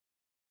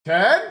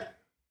Ted?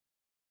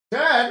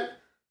 Ted?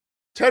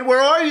 Ted, where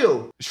are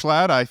you?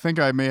 Schlatt, I think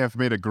I may have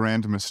made a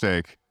grand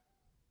mistake.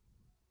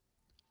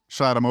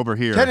 Schlatt, I'm over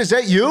here. Ted, is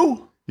that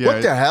you? Yeah.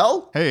 What the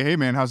hell? Hey,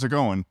 man, how's it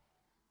going?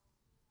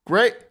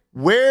 Great.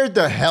 Where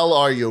the hell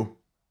are you?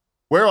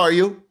 Where are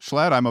you?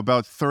 Schlatt, I'm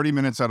about 30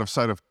 minutes out of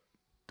sight of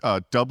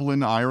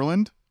Dublin,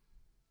 Ireland.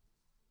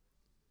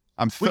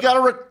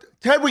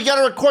 Ted, we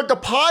gotta record the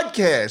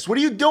podcast. What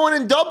are you doing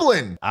in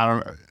Dublin?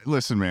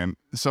 Listen, man.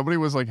 Somebody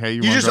was like, "Hey,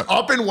 you just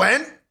up and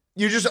went?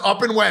 You just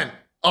up and went?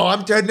 Oh,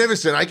 I'm Ted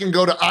Nivison. I can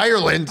go to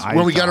Ireland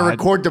when we got to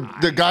record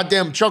the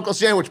goddamn Chuckle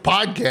Sandwich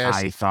podcast."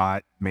 I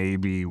thought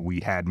maybe we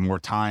had more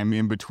time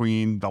in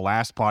between the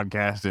last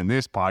podcast and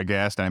this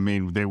podcast. I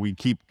mean, we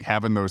keep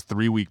having those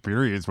 3-week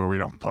periods where we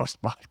don't post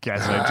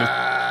podcasts.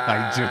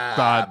 I just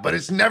thought, but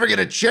it's never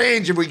gonna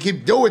change if we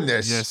keep doing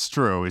this. It's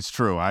true. It's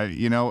true.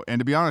 And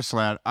to be honest,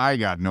 lad, I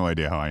got no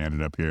idea how I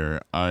ended up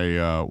here.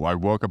 I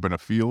woke up in a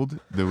field.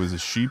 There was a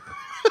sheep.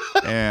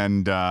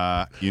 And,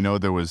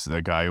 there was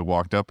the guy who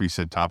walked up. He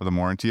said, "Top of the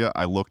morning to you."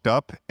 I looked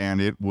up, and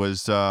it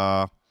was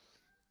a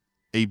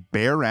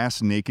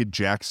bare-ass naked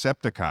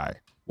Jacksepticeye.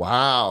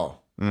 Wow.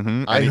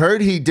 Mm-hmm. I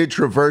heard he did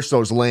traverse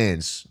those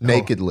lands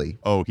nakedly.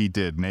 Oh, he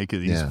did.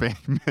 Naked. He's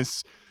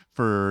famous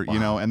for,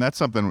 and that's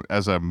something,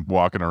 as I'm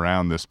walking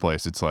around this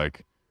place, it's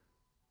like,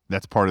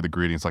 that's part of the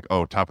greeting. It's like,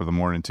 "Oh, top of the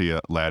morning to you,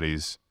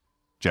 laddies."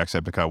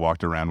 Jacksepticeye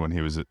walked around when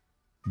he was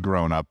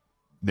grown up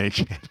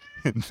naked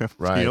in the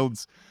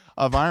fields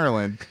of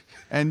Ireland.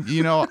 And,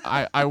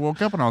 I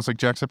woke up and I was like,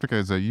 "Jacksepticeye,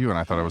 is that you?" And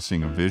I thought I was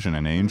seeing a vision,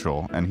 an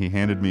angel. And he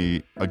handed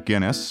me a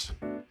Guinness.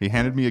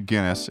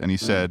 And he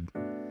said,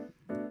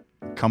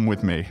 "Come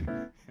with me."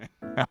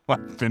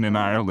 I've been in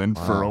Ireland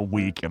for a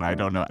week and I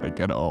don't know how to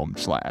get home,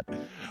 Schlatt.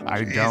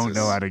 I don't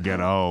know how to get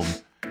home.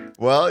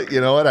 Well,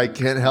 you know what? I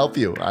can't help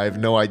you. I have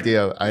no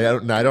idea. I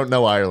don't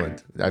know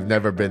Ireland. I've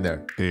never been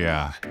there.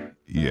 Yeah.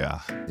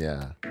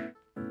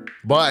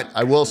 But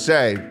I will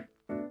say,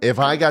 if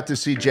I got to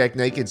see Jack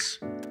Naked's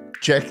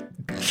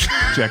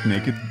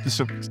Naked.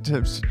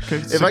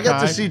 If I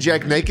got to see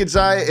Jack Naked's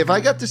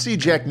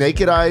Jack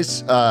Naked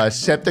Eye's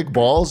septic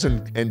balls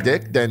and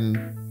dick,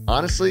 then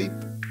honestly,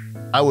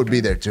 I would be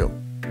there too.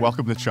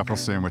 Welcome to Chuckle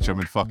Sandwich. I'm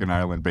in fucking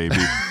Ireland, baby.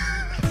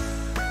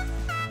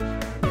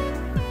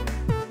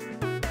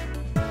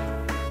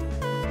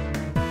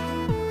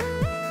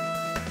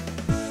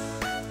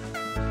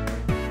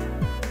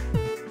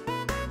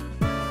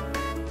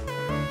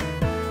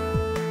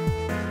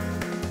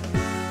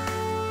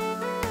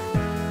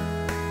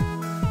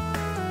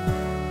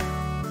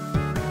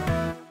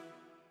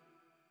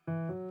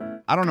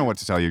 I don't know what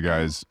to tell you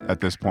guys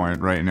at this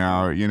point right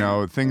now.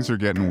 Things are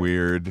getting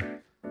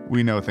weird.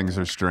 We know things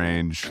are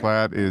strange.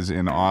 Schlatt is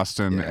in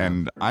Austin,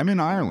 and I'm in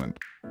Ireland.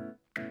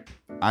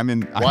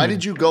 Why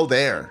did you go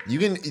there? You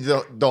can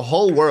the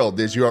whole world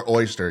is your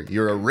oyster.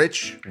 You're a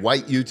rich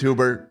white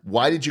YouTuber.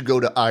 Why did you go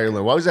to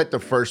Ireland? Why was that the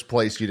first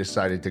place you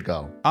decided to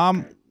go?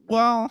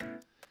 Well,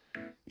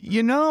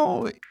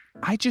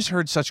 I just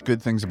heard such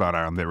good things about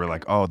Ireland. They were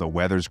like, "Oh, the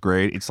weather's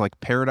great. It's like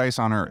paradise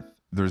on earth.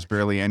 There's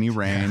barely any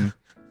rain."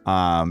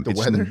 It's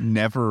weather?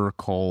 Never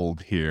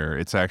cold here.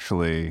 It's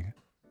actually,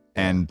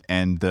 well,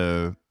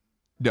 the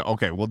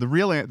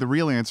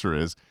real answer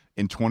is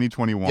in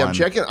 2021. Yeah,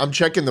 I'm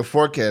checking the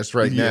forecast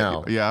right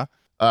now. Yeah.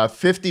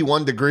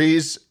 51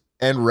 degrees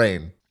and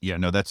rain. Yeah,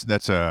 no,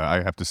 that's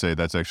I have to say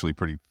that's actually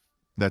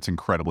that's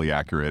incredibly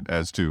accurate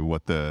as to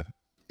what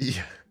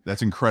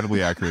that's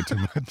incredibly accurate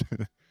to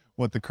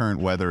what the current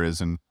weather is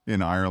in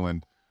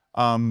Ireland.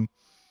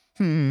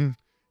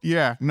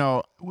 Yeah,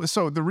 no.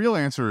 So the real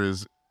answer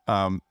is,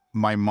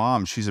 my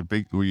mom, she's a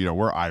big,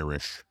 we're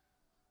Irish.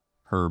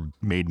 Her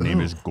maiden name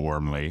is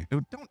Gormley.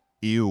 Don't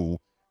ew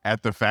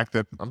at the fact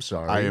that I'm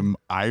sorry. I am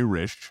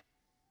Irish.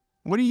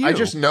 What are you? I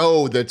just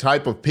know the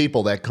type of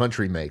people that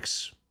country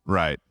makes.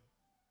 Right.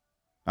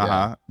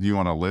 Yeah. Do you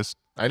want to list?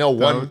 I know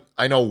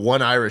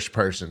one Irish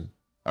person.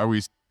 Are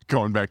we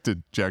going back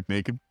to Jack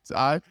Naked's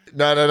Eye?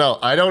 No.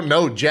 I don't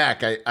know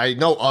Jack. I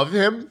know of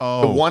him.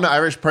 Oh. The one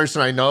Irish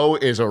person I know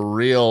is a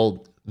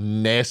real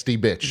nasty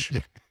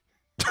bitch.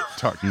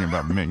 Talking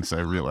about minks, I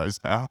realize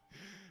now.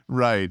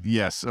 Right.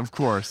 Yes, of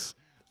course.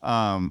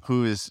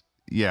 Who is,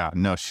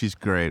 she's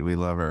great. We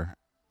love her.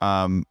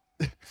 But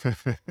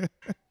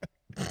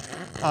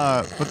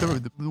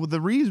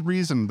the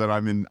reason that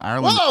I'm in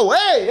Ireland. Whoa,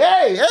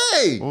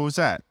 hey. What was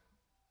that?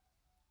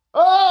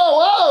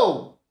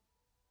 Oh.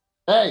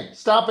 Hey,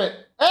 stop it.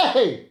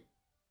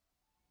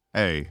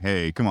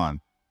 Hey, come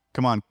on,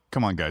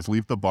 guys.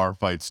 Leave the bar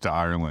fights to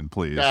Ireland,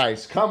 please.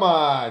 Guys, come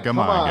on,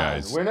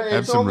 guys.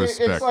 Have some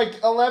respect. It's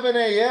like 11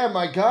 a.m.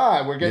 My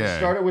God, we're getting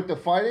started with the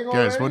fighting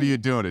already? Guys, what are you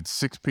doing? It's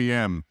 6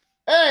 p.m.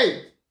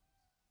 Hey!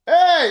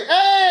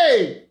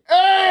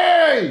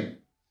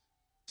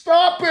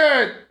 Stop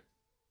it!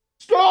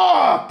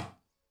 Stop!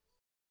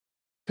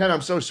 Ken,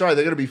 I'm so sorry.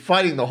 They're going to be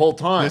fighting the whole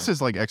time. This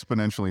is like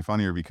exponentially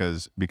funnier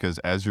because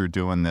as you're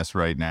doing this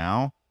right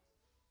now,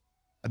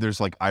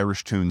 there's like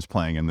Irish tunes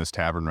playing in this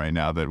tavern right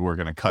now that we're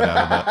going to cut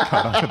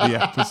out of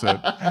the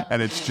episode.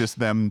 And it's just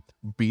them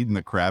beating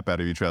the crap out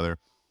of each other.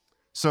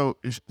 So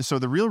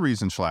the real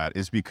reason, Schlatt,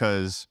 is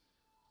because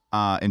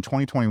in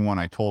 2021,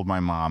 I told my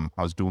mom,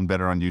 I was doing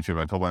better on YouTube.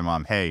 I told my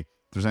mom, hey, if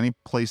there's any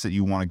place that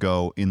you want to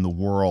go in the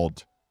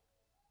world,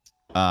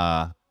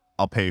 I'll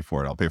pay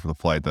for it. I'll pay for the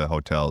flight, the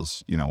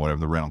hotels, whatever,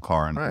 the rental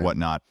car and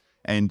whatnot.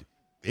 And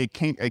it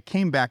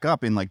came back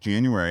up in like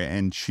January,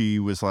 and she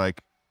was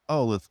like,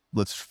 oh,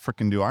 let's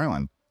freaking do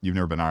Ireland. You've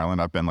never been to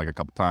Ireland? I've been like a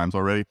couple times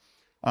already.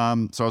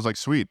 So I was like,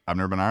 sweet, I've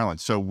never been to Ireland.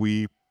 So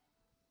we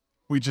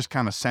just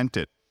kind of sent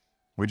it.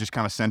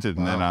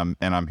 And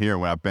then I'm here.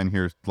 When I've been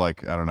here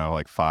like, I don't know,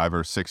 like 5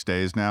 or 6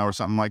 days now or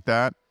something like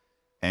that.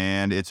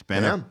 And it's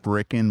been a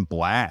freaking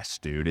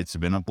blast, dude. It's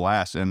been a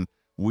blast. And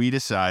we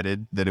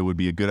decided that it would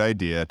be a good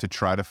idea to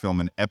try to film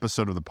an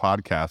episode of the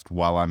podcast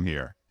while I'm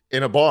here.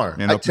 In a bar.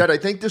 Ted, I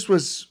think this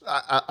was,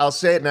 I'll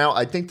say it now,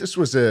 I think this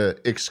was a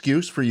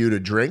excuse for you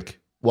to drink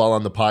while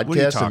on the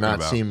podcast and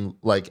not seem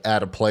like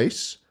out of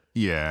place.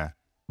 Yeah.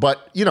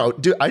 But,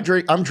 dude,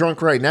 I'm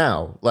drunk right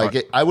now.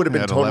 Like, I would have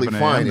been totally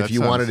fine if you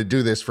wanted to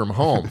do this from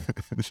home.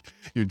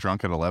 You're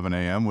drunk at 11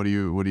 a.m.? What do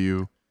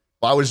you...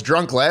 Well, I was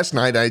drunk last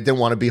night. I didn't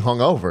want to be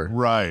hungover.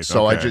 Right.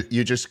 So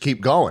you just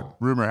keep going.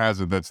 Rumor has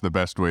it that's the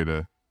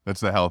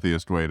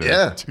healthiest way to...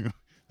 Yeah.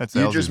 That's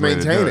the you just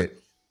maintain it.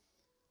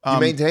 You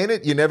maintain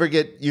it. You never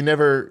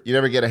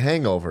get a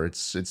hangover.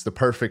 It's the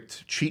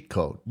perfect cheat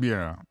code.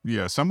 Yeah.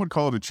 Some would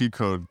call it a cheat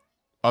code.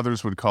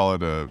 Others would call it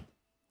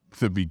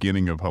the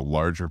beginning of a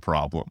larger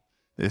problem.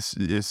 It's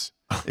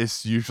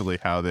usually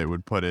how they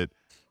would put it.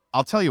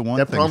 I'll tell you one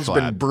thing. That problem's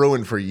been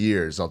brewing for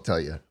years. I'll tell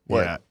you.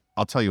 What? Yeah.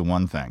 I'll tell you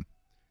one thing.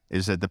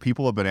 Is that the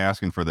people have been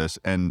asking for this,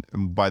 and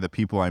by the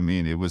people I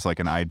mean it was like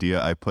an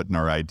idea I put in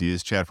our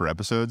ideas chat for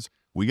episodes.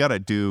 We got to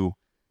do.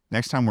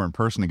 Next time we're in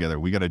person together,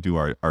 we got to do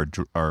our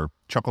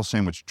Chuckle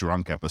Sandwich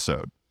drunk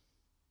episode.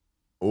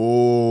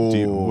 Oh,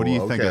 what do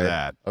you think of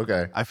that?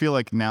 Okay. I feel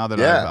like now that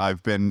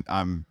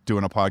I'm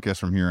doing a podcast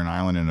from here in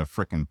Ireland in a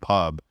freaking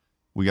pub,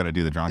 we got to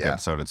do the drunk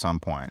episode at some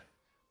point.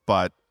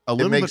 But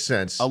it makes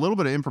sense. A little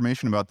bit of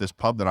information about this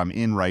pub that I'm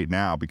in right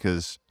now,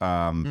 because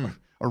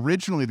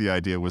originally the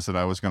idea was that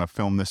I was going to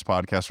film this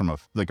podcast from a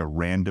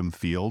random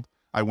field.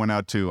 I'm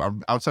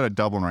outside of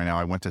Dublin right now.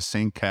 I went to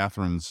St.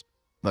 Catherine's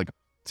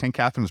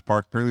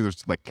Park. Apparently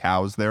there's like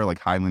cows there, like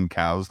Highland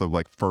cows, the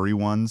like furry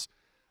ones.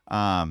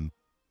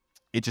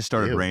 It just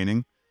started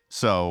raining.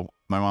 So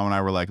my mom and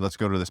I were like, let's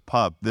go to this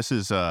pub. This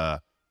is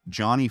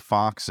Johnny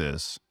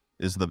Fox's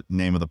is the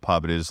name of the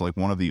pub. It is like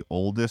one of the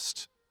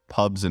oldest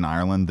pubs in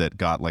Ireland that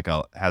got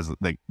has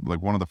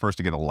one of the first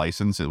to get a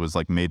license. It was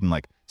like made in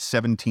like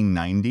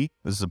 1790.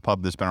 This is a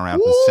pub that's been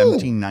around since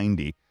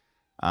 1790.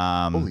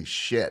 Holy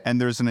shit. And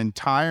there's an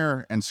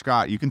entire, and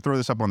Scott, you can throw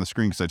this up on the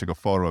screen because I took a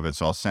photo of it,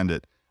 so I'll send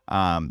it.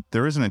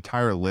 There is an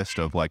entire list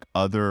of like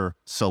other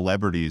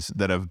celebrities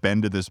that have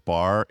been to this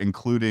bar,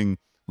 including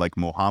like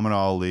Muhammad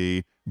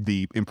Ali,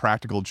 the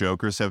Impractical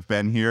Jokers have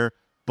been here.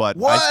 But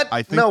what?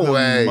 I think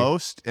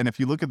most, and if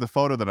you look at the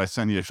photo that I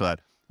sent you, Schlatt,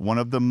 one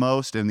of the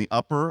most in the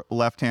upper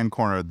left-hand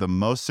corner, the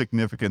most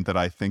significant that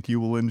I think you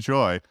will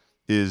enjoy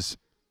is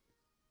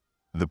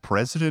the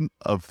president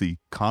of the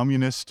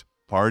Communist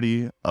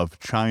Party of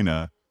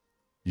China,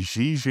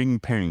 Xi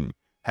Jinping,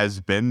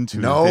 has been to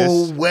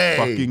this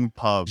fucking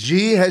pub.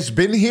 Xi has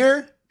been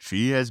here?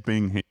 She has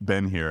been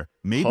here.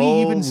 Maybe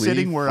even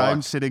sitting where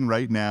I'm sitting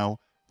right now,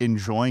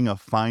 enjoying a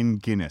fine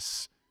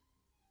Guinness.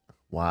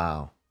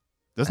 Wow.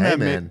 Doesn't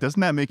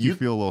that make you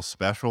feel a little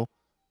special?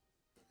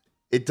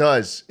 It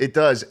does. It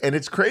does. And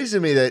it's crazy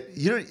to me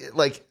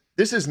that,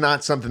 this is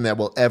not something that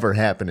will ever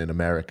happen in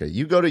America.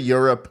 You go to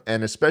Europe,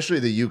 and especially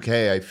the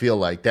UK, I feel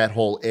like that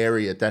whole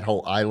area, that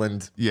whole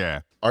island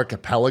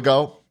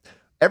archipelago,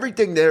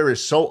 everything there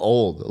is so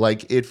old.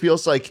 Like it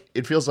feels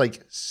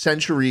like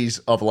centuries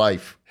of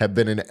life have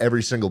been in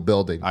every single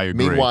building. I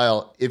agree.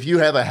 Meanwhile, if you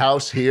have a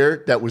house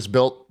here that was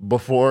built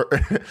before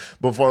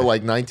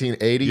like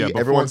 1980,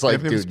 everyone's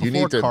like, dude, you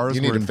need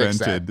to fix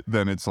that.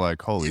 Then it's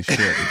like, holy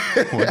shit,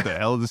 what the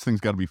hell? This thing's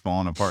got to be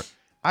falling apart.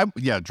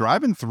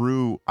 Driving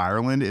through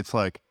Ireland, it's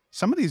like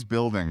some of these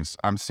buildings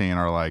I'm seeing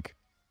are like,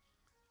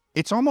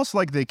 it's almost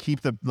like they keep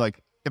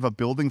if a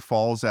building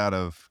falls out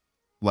of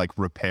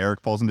repair,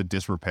 falls into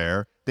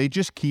disrepair, they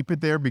just keep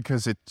it there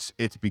because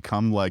it's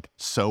become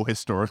so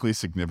historically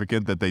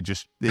significant that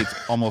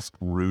it's almost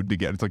rude to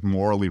get, it's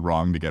morally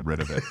wrong to get rid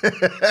of it.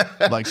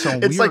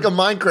 It's like a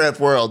Minecraft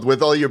world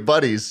with all your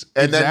buddies.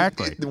 And then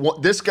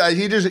this guy,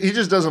 he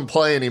just doesn't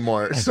play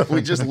anymore. So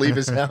we just leave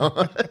his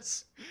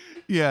house.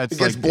 Yeah, it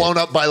gets blown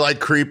up by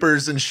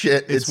creepers and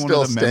shit. It's one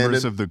still of the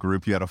members of the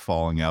group you had a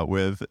falling out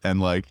with,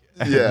 and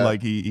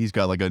he's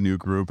got a new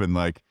group, and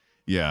I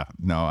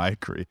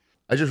agree.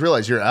 I just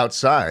realized you're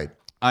outside.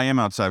 I am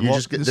outside.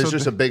 There's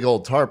just a big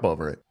old tarp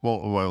over it.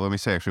 Well, let me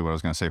say actually what I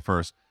was going to say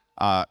first.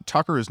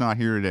 Tucker is not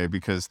here today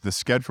because the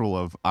schedule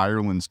of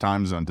Ireland's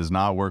time zone does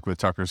not work with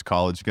Tucker's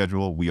college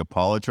schedule. We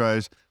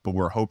apologize, but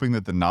we're hoping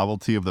that the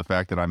novelty of the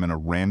fact that I'm in a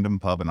random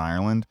pub in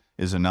Ireland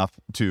is enough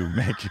to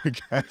make you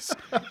guys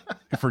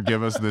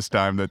forgive us this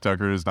time that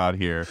Tucker is not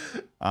here.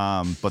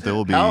 But there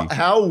will be.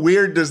 How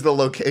weird does the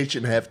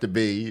location have to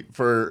be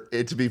for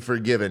it to be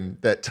forgiven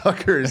that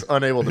Tucker is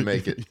unable to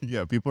make it?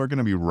 Yeah, people are going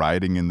to be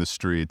rioting in the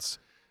streets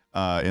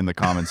in the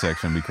comment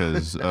section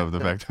because of the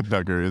fact that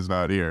Tucker is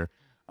not here.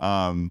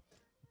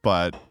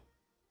 But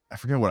I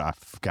forget what I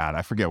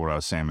forget what I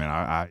was saying,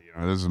 man.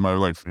 This is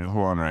my fifth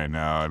one right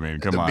now. I mean,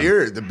 come on.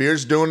 The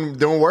beer's doing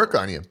work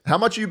on you. How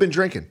much have you been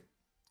drinking?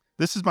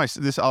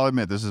 I'll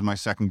admit, this is my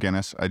second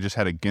Guinness. I just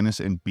had a Guinness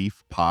and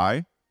beef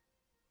pie.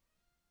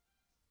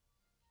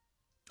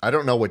 I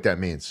don't know what that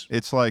means.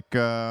 It's like, you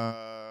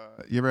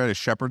ever had a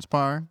shepherd's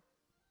pie?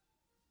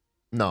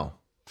 No.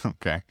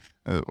 Okay.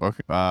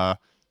 Okay.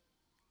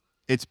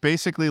 It's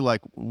basically like,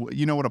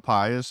 you know what a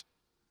pie is?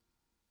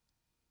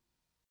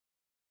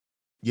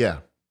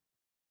 Yeah.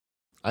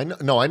 I know.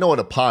 No, I know what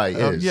a pie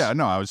is. Yeah,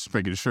 no, I was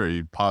making sure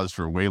you paused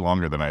for way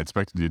longer than I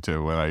expected you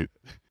to when I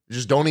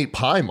just don't eat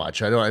pie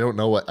much. I don't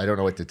know what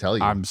to tell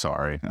you. I'm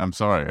sorry.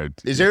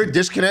 Is there a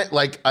disconnect?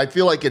 Like, I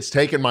feel like it's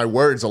taken my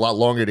words a lot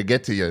longer to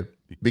get to you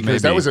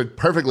because that was a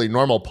perfectly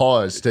normal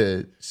pause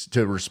to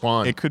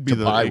respond. It could be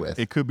pie with.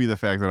 It could be the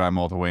fact that I'm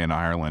all the way in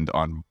Ireland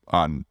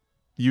on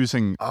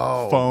using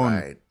phone.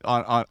 Right.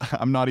 On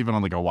I'm not even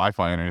on like a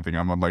Wi-Fi or anything.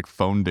 I'm on like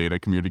phone data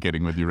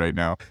communicating with you right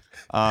now.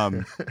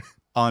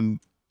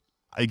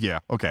 Yeah.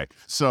 Okay.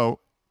 So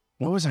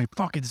what was I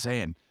fucking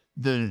saying?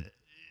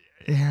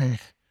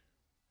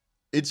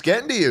 It's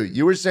getting to you.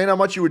 You were saying how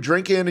much you were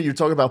drinking, and you were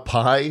talking about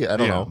pie. I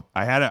don't know.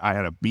 I had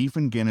a beef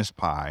and Guinness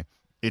pie.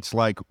 It's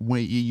like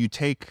when you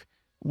take,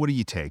 what do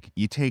you take?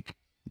 You take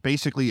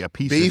basically a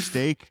piece of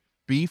steak,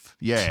 beef,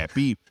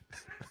 beef,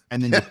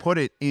 and then you put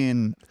it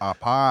in a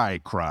pie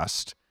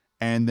crust,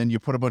 and then you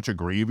put a bunch of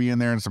gravy in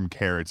there and some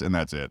carrots, and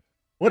that's it.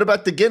 What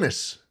about the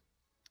Guinness?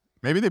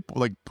 Maybe they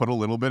like put a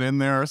little bit in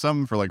there or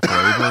something for like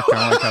flavor,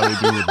 kind of like how they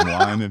do with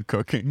wine and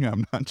cooking.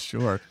 I'm not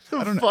sure.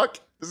 I don't know. Fuck.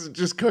 Does it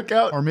just cook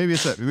out? Or maybe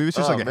it's just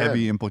like a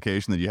heavy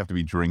implication that you have to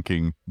be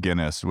drinking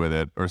Guinness with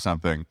it or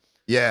something.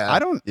 Yeah.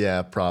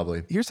 Yeah,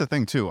 probably. Here's the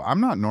thing too.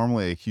 I'm not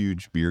normally a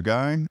huge beer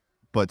guy,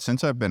 but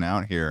since I've been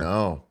out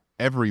here,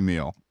 every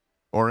meal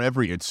or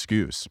every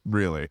excuse,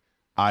 really,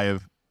 I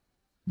have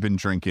been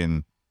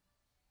drinking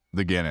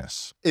the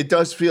Guinness. It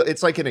does feel,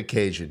 it's like an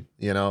occasion,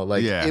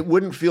 like it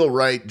wouldn't feel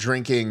right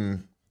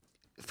drinking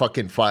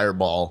fucking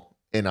Fireball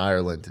in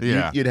Ireland.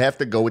 You'd have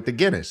to go with the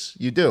Guinness.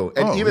 You do.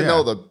 And even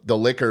though the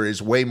liquor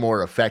is way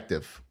more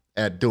effective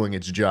at doing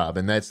its job,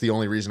 and that's the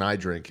only reason I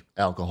drink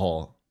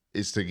alcohol,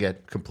 is to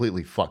get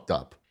completely fucked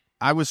up.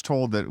 I was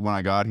told that when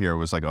I got here, it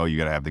was like, oh, you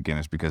got to have the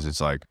Guinness because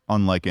it's like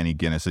unlike any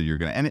Guinness that you're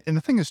going to. And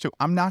the thing is, too,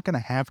 I'm not going to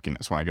have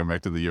Guinness when I come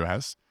back to the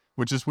U.S.,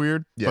 which is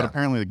weird. Yeah. But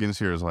apparently the Guinness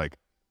here is like,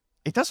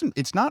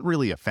 it's not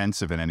really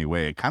offensive in any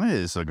way. It kind of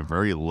is like a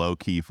very low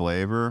key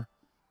flavor,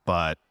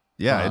 but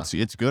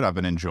it's good. I've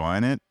been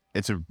enjoying it.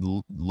 It's a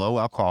low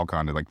alcohol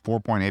content, like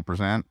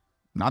 4.8%.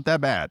 Not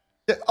that bad.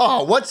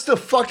 Oh, what's the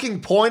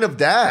fucking point of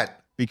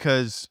that?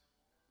 Because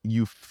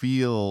you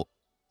feel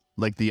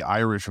like the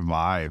Irish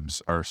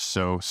vibes are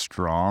so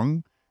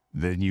strong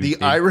that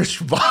Irish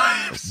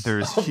vibes.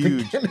 There's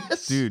huge,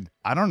 dude.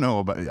 I don't know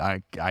about.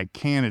 I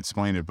can't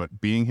explain it,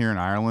 but being here in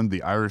Ireland,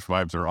 the Irish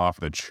vibes are off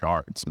the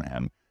charts,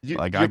 man. You're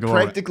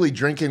practically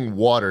drinking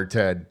water,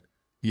 Ted.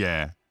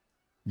 Yeah.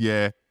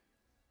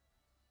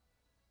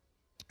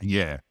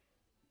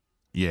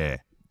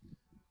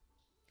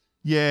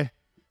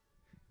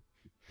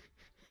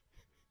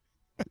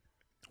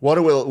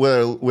 Water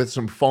with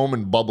some foam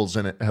and bubbles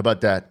in it. How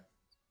about that?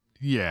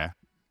 Yeah.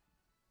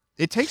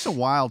 It takes a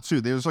while too.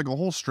 There's like a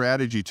whole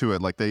strategy to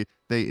it. Like they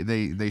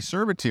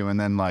serve it to you, and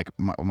then like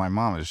my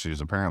mom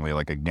she's apparently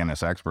like a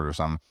Guinness expert or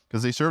something,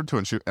 because they served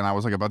it to her and I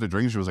was like about to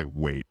drink. She was like,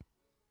 "Wait,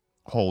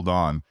 hold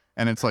on."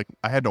 And it's like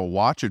I had to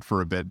watch it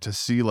for a bit to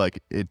see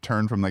like it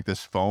turned from like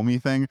this foamy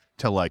thing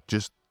to like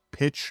just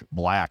pitch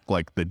black,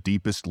 like the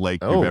deepest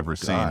lake you've ever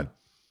seen.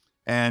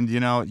 And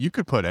you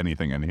could put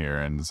anything in here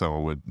and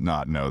someone would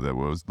not know that it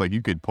was like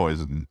you could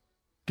poison.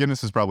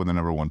 Guinness is probably the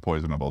number one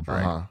poisonable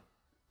drink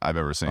I've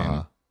ever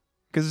seen.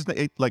 Because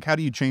like, how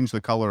do you change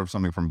the color of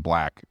something from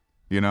black?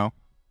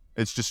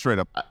 It's just straight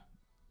up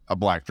a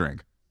black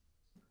drink.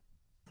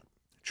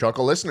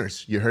 Chuckle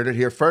listeners, you heard it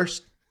here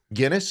first.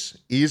 Guinness,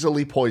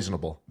 easily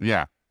poisonable.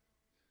 Yeah.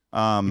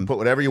 You put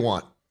whatever you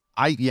want.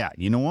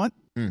 You know what?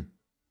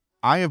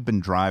 I have been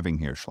driving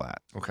here, Schlatt.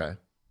 Okay.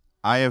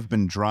 I have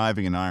been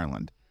driving in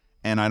Ireland.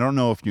 And I don't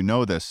know if you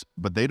know this,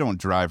 but they don't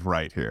drive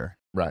right here.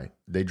 Right.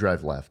 They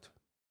drive left.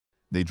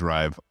 They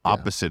drive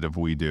opposite of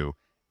we do.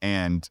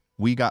 And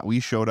we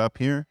showed up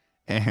here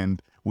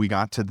and we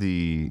got to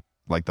the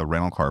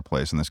rental car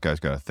place, and this guy's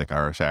got a thick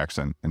Irish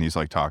accent, and he's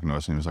like talking to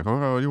us, and he was like,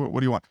 "Oh, what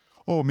do you want?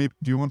 Oh, maybe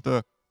do you want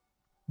this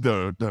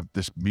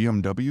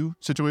BMW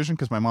situation?"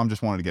 Because my mom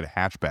just wanted to get a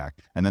hatchback,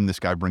 and then this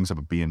guy brings up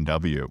a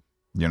BMW,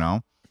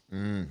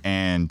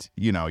 and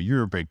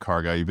you're a big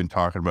car guy. You've been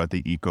talking about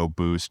the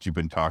EcoBoost. You've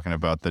been talking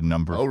about the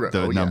number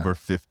number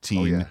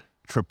 15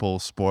 triple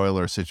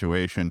spoiler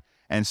situation,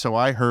 and so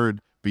I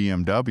heard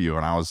BMW,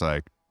 and I was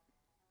like,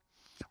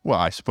 well,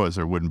 I suppose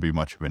there wouldn't be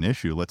much of an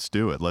issue. Let's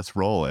do it. Let's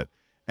roll it.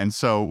 And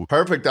so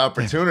perfect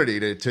opportunity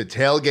to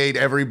tailgate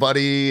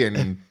everybody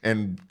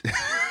and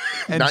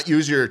not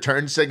use your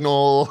turn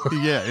signal.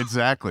 Yeah,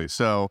 exactly.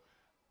 So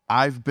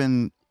I've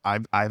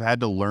had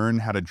to learn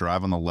how to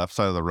drive on the left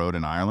side of the road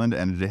in Ireland,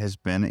 and it has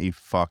been a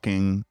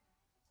fucking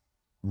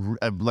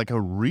like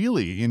a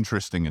really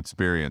interesting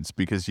experience,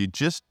 because you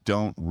just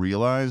don't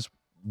realize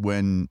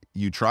when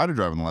you try to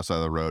drive on the left side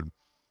of the road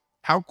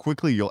how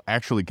quickly you'll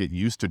actually get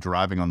used to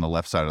driving on the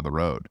left side of the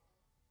road.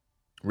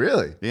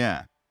 Really?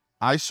 Yeah.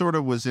 I sort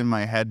of was in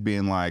my head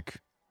being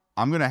like,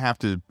 I'm going to have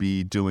to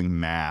be doing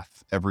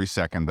math every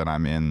second that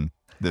I'm in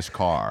this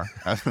car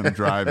as I'm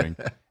driving.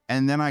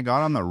 And then I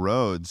got on the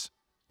roads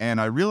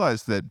and I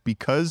realized that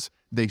because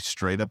they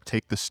straight up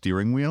take the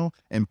steering wheel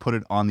and put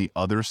it on the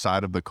other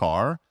side of the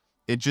car,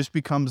 it just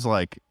becomes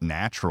like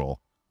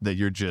natural that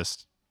you're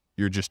just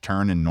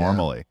turning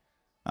normally.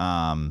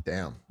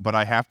 Damn. But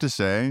I have to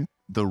say,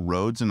 the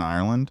roads in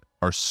Ireland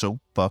are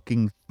so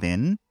fucking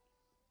thin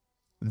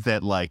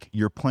that like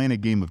you're playing a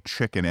game of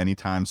chicken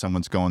anytime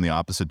someone's going the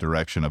opposite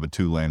direction of a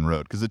 2-lane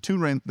road.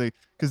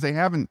 Because they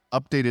haven't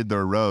updated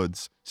their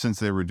roads since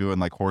they were doing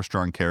like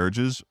horse-drawn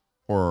carriages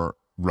or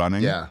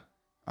running. Yeah.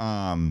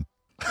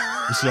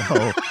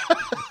 So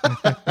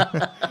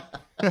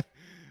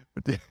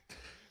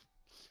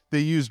they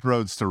used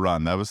roads to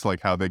run. That was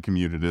like how they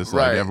commuted. It's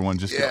like everyone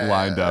just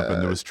lined up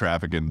and there was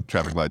traffic and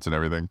traffic lights and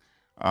everything.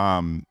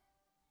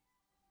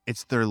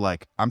 They're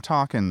like, I'm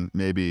talking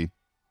maybe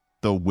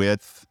the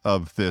width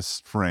of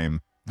this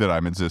frame that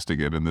I'm existing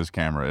in this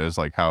camera is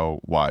like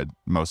how wide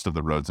most of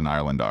the roads in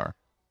Ireland are.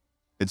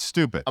 It's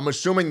stupid. I'm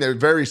assuming they're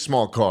very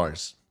small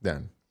cars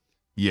then.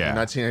 Yeah. You're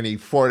not seeing any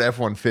Ford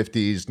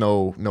F-150s,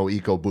 no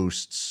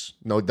EcoBoosts,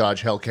 no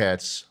Dodge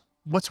Hellcats.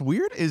 What's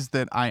weird is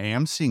that I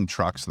am seeing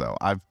trucks, though.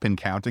 I've been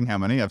counting how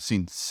many. I've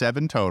seen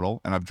 7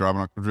 total, and I've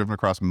driven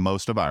across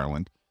most of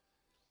Ireland.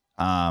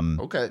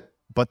 Okay.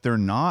 But they're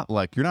not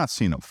like, you're not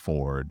seeing a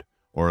Ford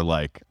or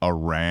like a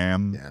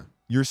Ram. Yeah.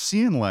 You're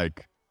seeing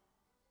like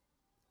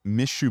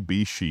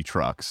Mitsubishi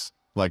trucks,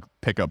 like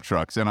pickup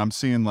trucks. And I'm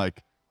seeing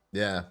like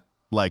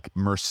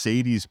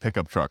Mercedes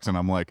pickup trucks. And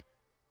I'm like,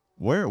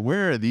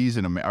 where are these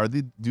in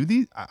America?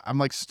 I'm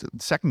like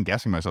second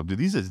guessing myself. Do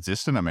these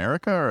exist in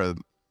America? Or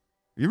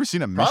you ever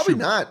seen a Probably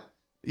not.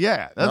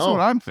 Yeah, that's what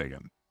I'm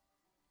thinking.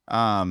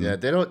 Yeah,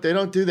 they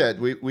don't do that.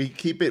 We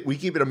keep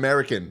it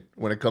American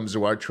when it comes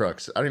to our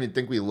trucks. I don't even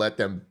think we let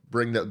them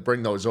bring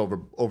those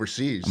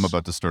overseas. I'm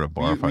about to start a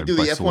bar fight. We do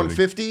the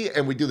F-150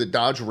 and we do the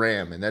Dodge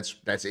Ram, and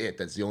that's it.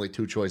 That's the only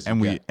 2 choices.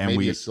 And we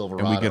a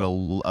Silverado. And we get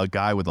a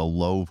guy with a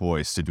low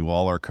voice to do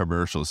all our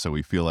commercials, so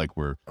we feel like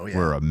we're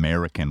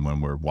American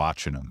when we're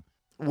watching them.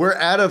 We're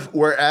out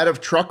of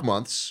truck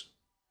months.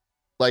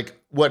 Like,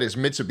 what is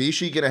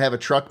Mitsubishi going to have a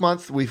truck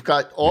month? We've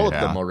got all of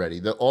them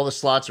already. All the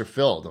slots are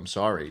filled. I'm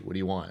sorry. What do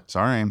you want?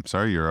 Sorry,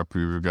 Europe.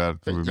 We've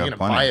got plenty.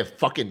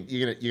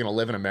 You're gonna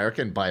live in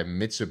America and buy a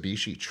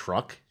Mitsubishi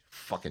truck?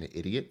 Fucking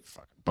idiot.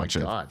 Bunch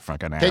of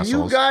fucking Can assholes.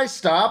 you guys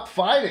stop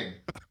fighting?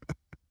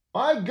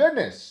 My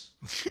goodness.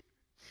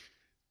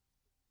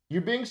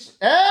 You're being...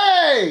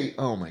 Hey!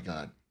 Oh, my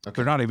God. Okay.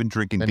 They're not even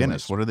drinking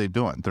Guinness. What are they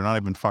doing? They're not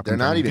even fucking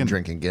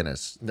drinking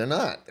Guinness. They're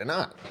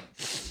not.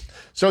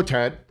 So,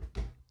 Ted...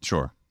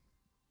 Sure.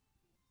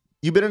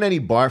 You been in any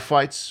bar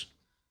fights?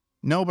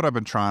 No, but I've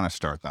been trying to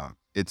start them.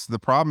 The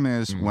problem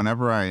is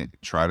whenever I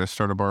try to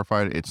start a bar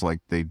fight, it's like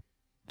they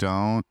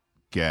don't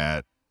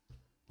get,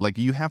 like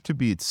you have to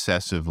be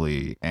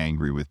excessively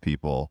angry with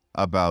people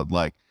about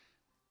like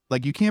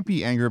you can't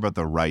be angry about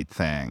the right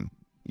thing,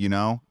 you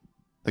know?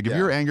 Like if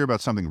you're angry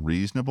about something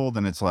reasonable,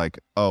 then it's like,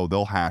 oh,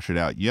 they'll hash it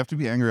out. You have to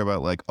be angry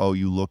about like, oh,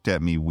 you looked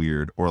at me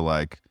weird, or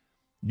like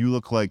you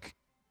look like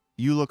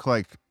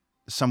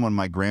someone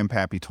my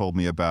grandpappy told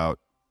me about.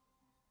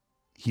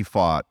 He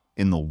fought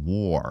in the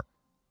war.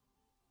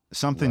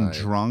 Something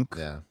drunk,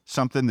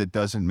 something that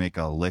doesn't make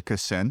a lick of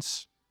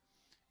sense.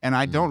 And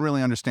I don't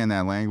really understand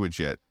that language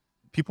yet.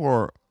 People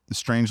are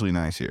strangely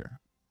nice here.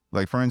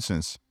 Like, for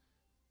instance,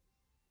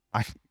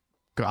 I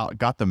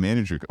got the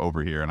manager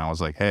over here and I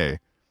was like, hey,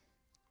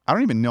 I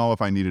don't even know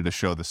if I needed to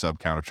show the sub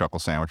count of Chuckle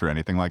Sandwich or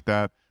anything like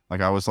that. Like,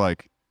 I was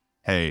like,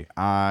 hey,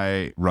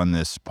 I run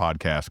this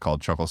podcast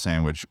called Chuckle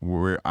Sandwich.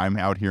 I'm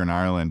out here in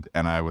Ireland,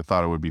 and I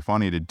thought it would be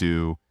funny to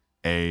do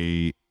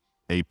a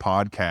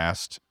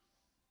podcast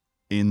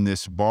in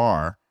this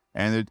bar.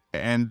 And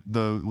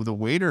the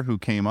waiter who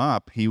came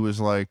up, he was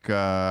like,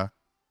 oh,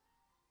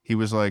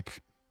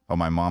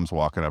 my mom's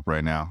walking up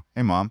right now.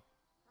 Hey, Mom.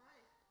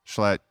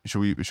 Should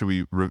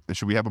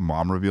we have a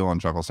mom reveal on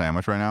Chuckle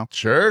Sandwich right now?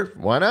 Sure,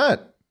 why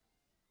not?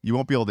 You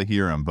won't be able to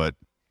hear him, but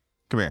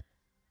come here.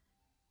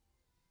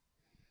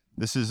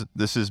 This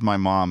is my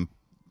mom.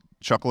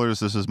 Chucklers,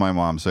 this is my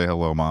mom. Say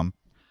hello, Mom.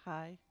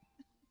 Hi.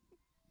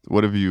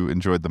 What have you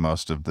enjoyed the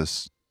most of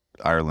this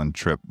Ireland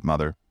trip,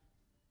 Mother?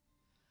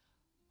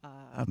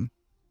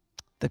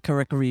 The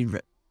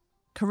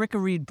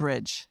Carrick-a-Reed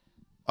Bridge.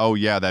 Oh,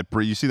 yeah, that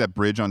bridge. You see that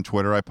bridge on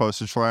Twitter I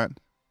posted, Schlatt?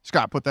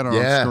 Scott, put that on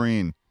our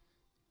screen.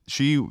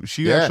 She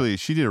Yeah. actually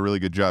she did a really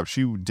good job.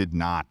 She did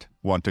not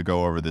want to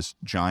go over this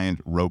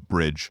giant rope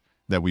bridge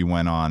that we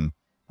went on.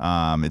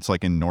 It's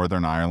like in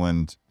Northern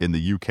Ireland, in the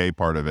UK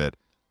part of it,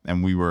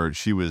 and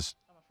she was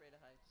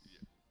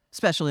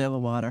Especially over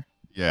water.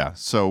 yeah.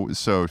 So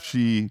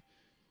she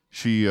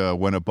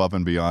went above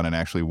and beyond and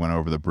actually went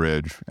over the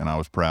bridge, and I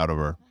was proud of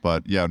her.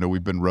 But yeah, no,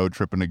 we've been road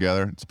tripping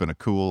together. It's been a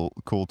cool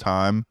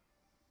time.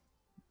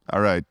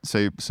 All right,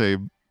 say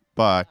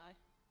bye.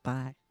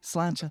 Bye.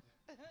 Sláinte.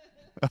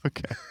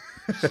 Okay.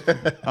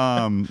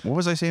 What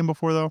was I saying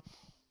before though?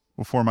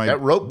 Before my That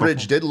rope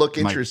bridge did look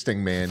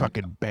interesting, man.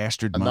 fucking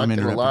bastard. I'm mom not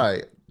gonna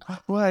interrupted. lie.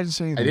 Well, I didn't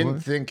say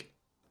anything.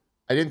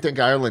 I didn't think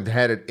Ireland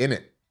had it in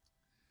it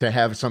to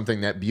have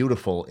something that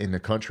beautiful in the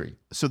country.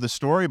 So the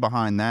story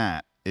behind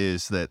that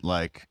is that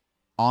like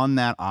on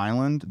that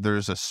island,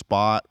 there's a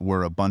spot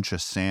where a bunch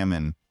of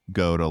salmon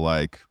go to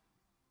like,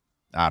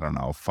 I don't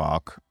know,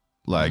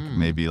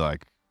 maybe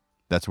like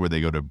that's where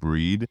they go to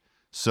breed.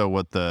 So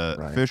what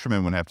the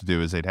fishermen would have to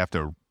do is they'd have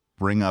to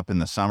bring up in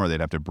the summer,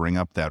 they'd have to bring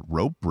up that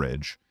rope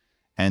bridge,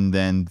 and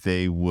then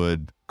they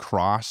would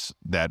cross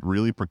that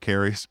really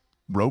precarious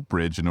rope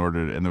bridge and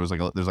there's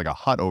like a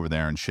hut over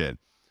there and shit.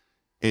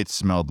 It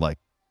smelled like,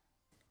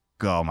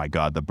 oh my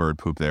God, the bird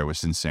poop there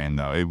was insane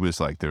though. It was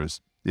like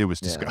it was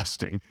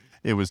disgusting.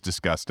 It was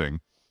disgusting.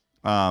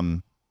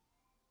 What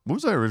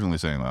was I originally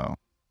saying though?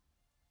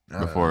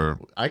 Before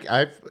I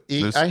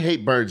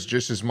hate birds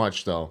just as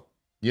much though.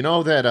 You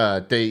know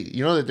that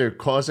they're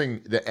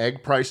causing the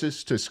egg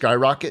prices to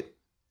skyrocket.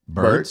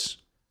 birds?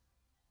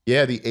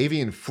 Yeah, the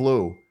avian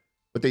flu.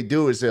 What they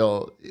do is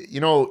they'll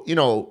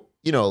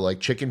like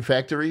chicken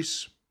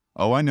factories.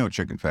 Oh, I know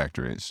chicken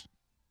factories.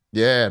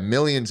 Yeah,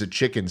 millions of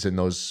chickens in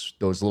those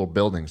little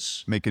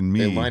buildings. Making me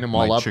They line them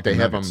all my up. chicken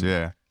They have nuggets, them.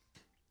 Yeah.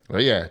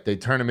 Well, yeah, they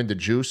turn them into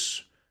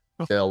juice.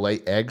 They'll lay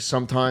eggs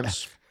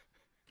sometimes.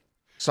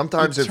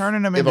 Sometimes You're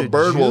turning them if into a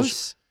bird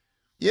juice?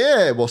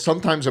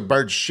 sometimes a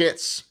bird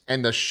shits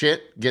and the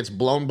shit gets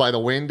blown by the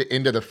wind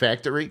into the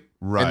factory.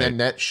 Right. And then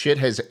that shit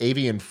has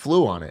avian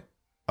flu on it.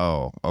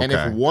 Oh, okay. And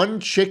if one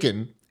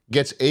chicken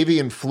gets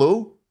avian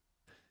flu,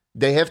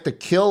 they have to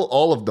kill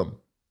all of them.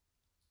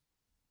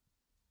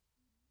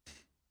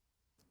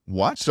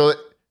 What? So,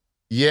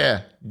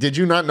 yeah. Did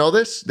you not know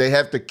this? They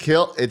have to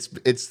kill. It's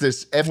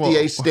this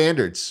FDA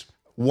standards.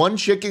 One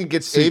chicken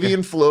gets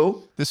avian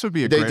flu. This would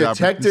be a They great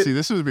detect opportunity. it- See,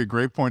 this would be a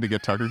great point to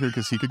get Tucker here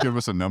because he could give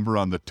us a number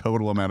on the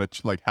total amount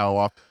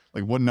of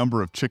what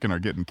number of chicken are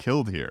getting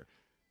killed here.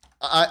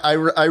 I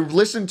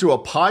listened to a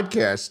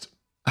podcast.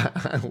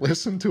 I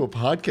listened to a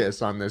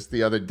podcast on this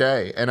the other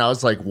day, and I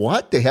was like,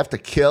 "What? They have to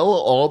kill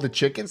all the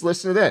chickens?"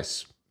 Listen to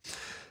this.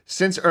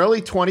 Since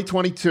early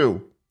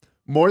 2022,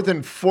 more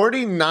than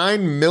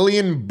 49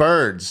 million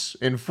birds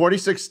in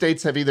 46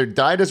 states have either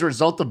died as a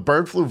result of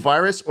bird flu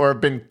virus or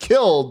have been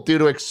killed due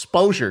to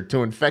exposure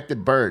to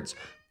infected birds.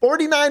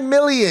 49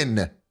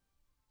 million.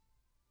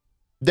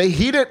 They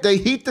heat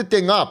the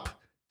thing up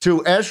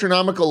to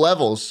astronomical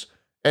levels,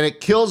 and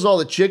it kills all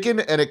the chicken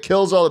and it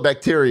kills all the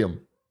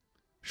bacterium.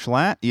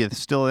 Schlatt, you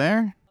still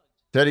there?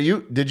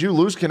 Teddy, did you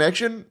lose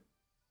connection?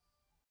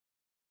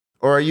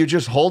 Or are you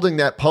just holding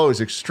that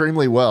pose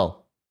extremely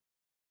well?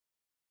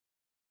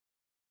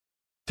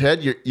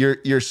 Ted,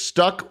 you're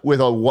stuck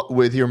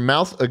with your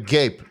mouth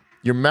agape.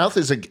 Your mouth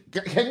is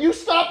Can you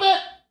stop it?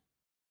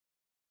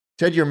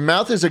 Ted, your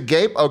mouth is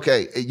agape.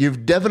 Okay,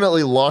 you've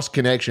definitely lost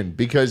connection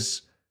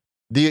because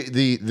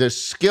the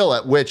skill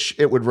at which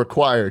it would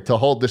require to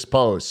hold this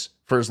pose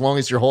for as long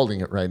as you're holding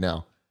it right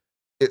now,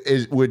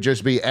 it would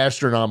just be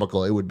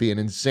astronomical. It would be an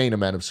insane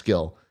amount of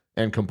skill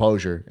and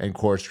composure and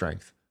core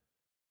strength.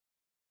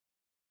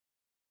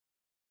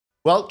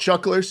 Well,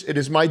 Chucklers, it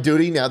is my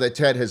duty now that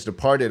Ted has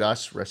departed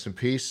us. Rest in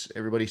peace.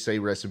 Everybody say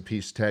rest in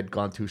peace, Ted.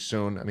 Gone too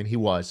soon. I mean, he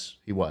was.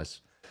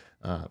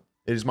 It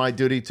is my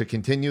duty to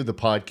continue the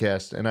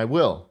podcast, and I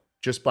will,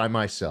 just by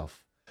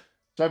myself.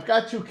 So I've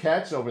got two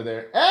cats over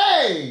there.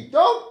 Hey,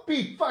 don't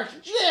be fucking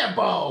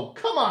Jambo.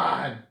 Come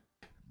on.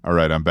 All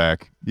right, I'm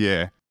back.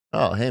 Yeah.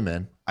 Oh, hey,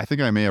 man. I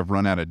think I may have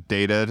run out of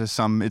data to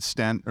some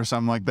extent or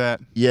something like that.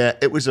 Yeah,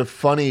 it was a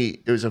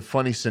funny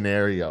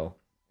scenario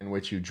in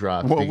which you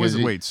dropped.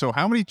 Wait, so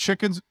how many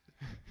chickens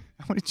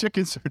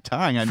are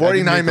dying?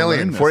 49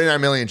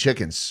 million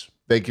chickens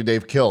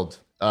they've killed.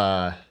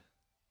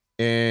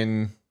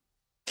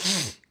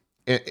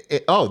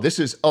 This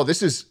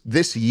is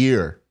this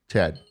year,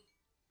 Ted.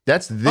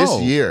 That's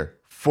this year.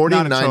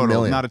 49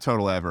 million. Not a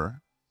total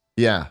ever.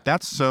 Yeah.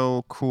 That's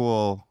so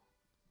cool.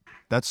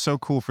 That's so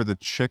cool for the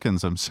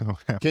chickens. I'm so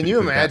happy. Can you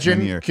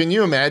imagine? Can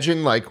you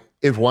imagine like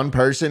if one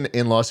person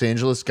in Los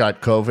Angeles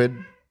got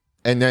COVID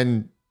and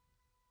then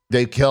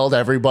they killed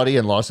everybody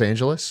in Los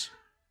Angeles?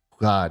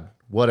 God,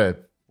 what a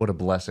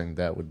blessing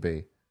that would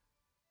be.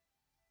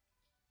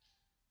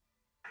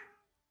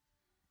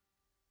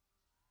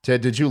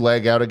 Ted, did you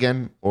lag out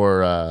again,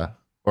 or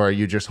are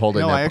you just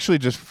holding? No, that I actually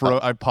just froze.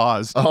 I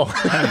paused. Oh,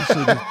 I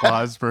actually just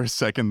paused for a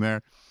second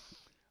there.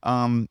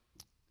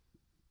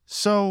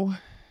 So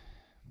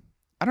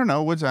I don't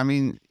know.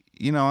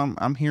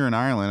 I'm here in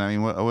Ireland. I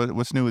mean,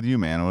 what's new with you,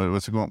 man?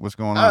 What's going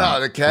on? I don't know.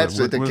 The cats,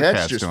 What the are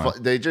cats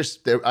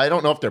doing? I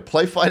don't know if they're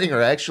play fighting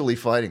or actually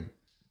fighting.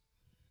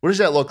 What does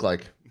that look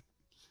like?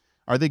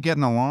 Are they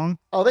getting along?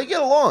 Oh, they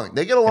get along.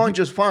 They get along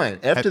just fine.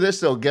 After this,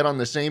 they'll get on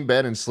the same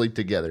bed and sleep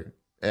together.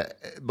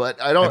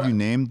 But I don't. Have you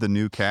named the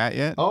new cat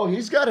yet? Oh,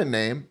 he's got a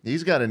name.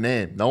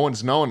 No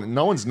one's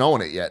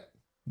known it yet.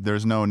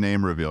 There's no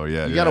name reveal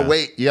yet. You gotta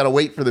wait. You gotta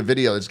wait for the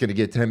video that's gonna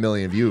get 10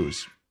 million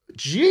views.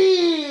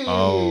 Jesus.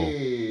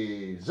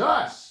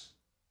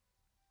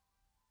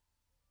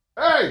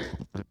 Hey.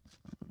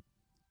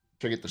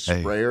 Should I get the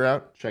sprayer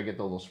out? Should I get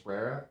the little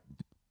sprayer out?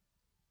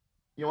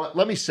 You know what?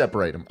 Let me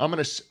separate them. I'm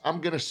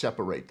gonna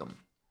separate them.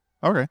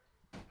 Okay.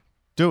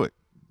 Do it.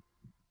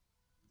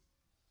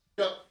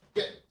 Go.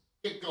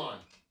 Get going.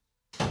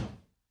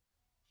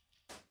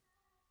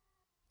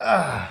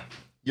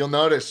 You'll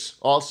notice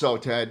also,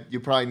 Ted, you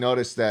probably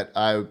noticed that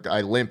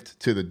I limped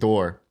to the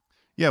door.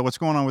 Yeah, what's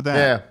going on with that?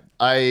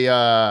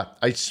 Yeah.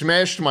 I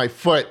smashed my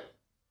foot,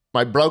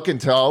 my broken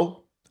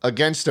toe,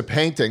 against a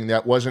painting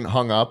that wasn't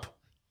hung up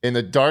in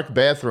the dark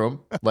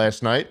bathroom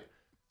last night.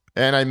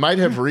 And I might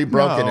have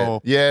rebroken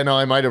it. Yeah, no,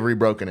 I might have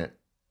rebroken it.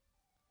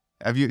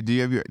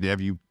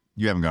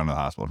 You haven't gone to the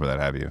hospital for that,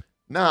 have you?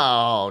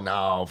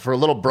 No. For a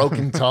little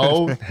broken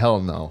toe? Hell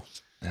no.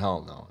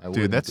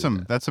 Dude, that's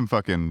some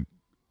fucking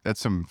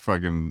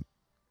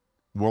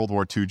World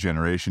War II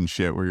generation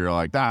shit where you're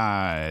like, it's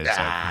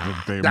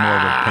a bit more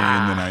of a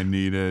pain than I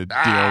need to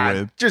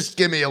deal with. Just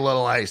give me a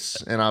little ice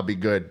and I'll be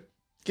good.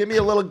 Give me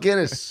a little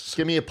Guinness.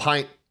 Give me a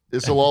pint.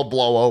 This will all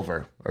blow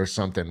over or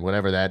something.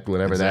 Whatever that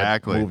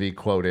movie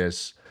quote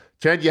is.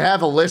 Ted, you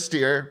have a list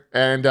here,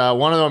 and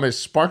one of them is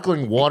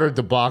sparkling water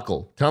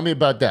debacle. Tell me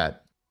about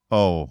that.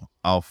 Oh,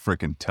 I'll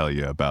freaking tell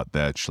you about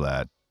that,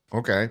 Schlatt.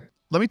 Okay.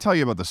 Let me tell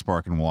you about the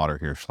sparkling water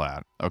here,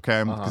 Schlatt,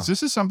 okay? Because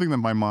this is something that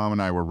my mom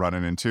and I were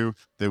running into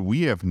that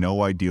we have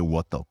no idea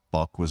what the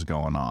fuck was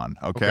going on,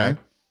 okay?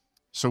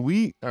 So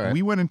we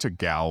went into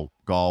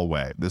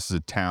Galway. This is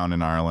a town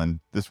in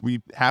Ireland.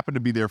 We happened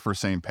to be there for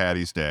St.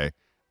 Paddy's Day.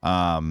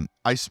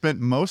 I spent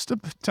most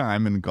of the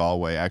time in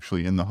Galway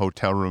actually in the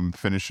hotel room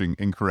finishing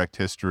Incorrect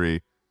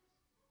History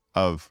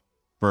of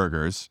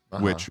burgers,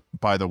 which,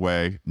 by the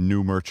way,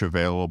 new merch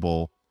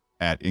available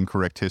at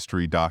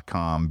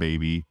incorrecthistory.com,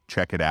 baby.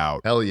 Check it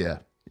out. Hell yeah.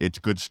 It's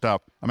good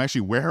stuff. I'm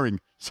actually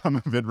wearing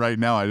some of it right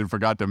now. I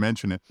forgot to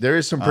mention it. There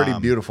is some pretty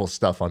beautiful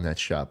stuff on that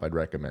shop. I'd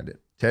recommend it.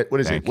 Ted,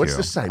 what is it? What's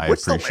the site?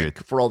 What's the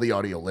link for all the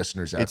audio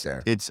listeners out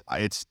there? It's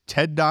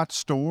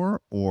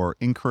ted.store or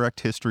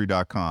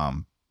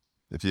incorrecthistory.com.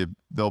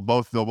 They'll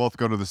both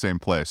go to the same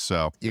place.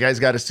 So you guys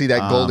got to see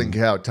that Golden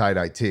Cow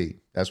tie-dye tee.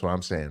 That's what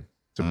I'm saying.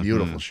 It's a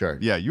beautiful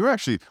shirt. Yeah, you were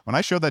actually, when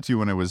I showed that to you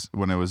when it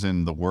was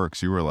in the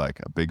works, you were like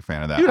a big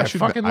fan of that. Dude, I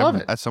fucking love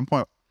it. At some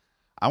point,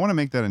 I want to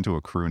make that into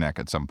a crew neck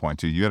at some point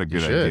too. You had a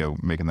good idea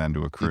of making that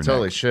into a crew neck. You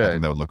totally should. I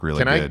think that would look really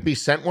good. Can I be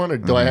sent one, or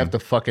do I have to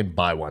fucking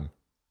buy one?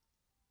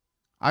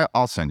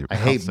 I'll send you. I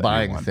hate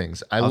buying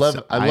things. I love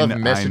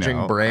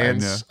messaging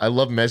brands. I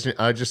love messaging.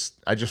 I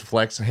just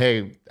flex.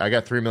 Hey, I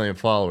got 3 million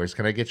followers.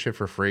 Can I get shit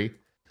for free?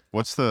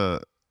 What's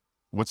the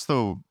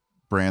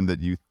brand that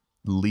you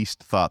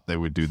least thought they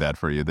would do that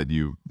for you that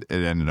it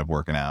ended up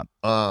working out?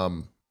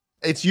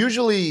 It's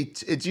usually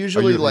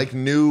like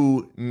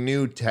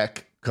new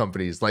tech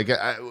companies. Like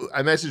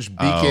I message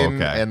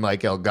Beacon and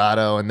like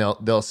Elgato, and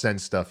they'll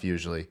send stuff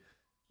usually.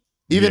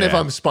 Even if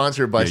I'm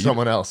sponsored by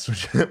someone else,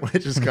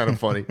 which is kind of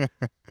funny.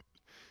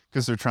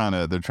 Because they're trying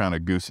to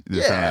goose.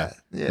 They're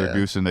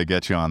goosing to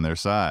get you on their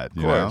side.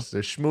 Of course,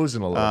 they're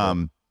schmoozing a little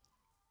bit.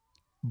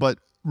 But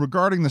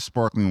regarding the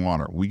sparkling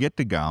water, we get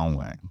to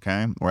Galway.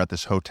 Okay, we're at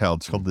this hotel.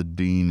 It's called the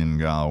Dean in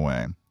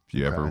Galway. If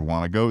you ever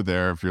want to go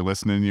there, if you're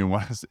listening, it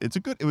was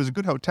a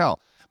good hotel.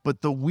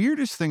 But the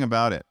weirdest thing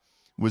about it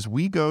was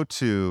we get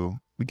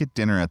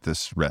dinner at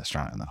this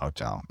restaurant in the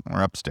hotel.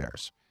 We're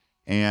upstairs,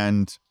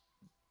 and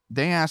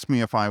they asked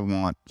me if I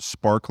want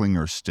sparkling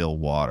or still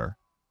water.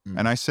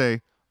 And I say,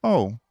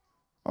 I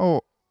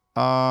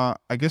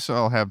guess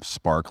I'll have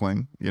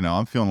sparkling.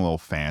 I'm feeling a little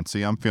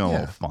fancy. I'm feeling a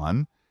little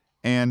fun.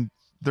 And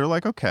they're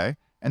like, okay.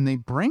 And they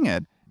bring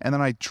it, and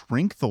then I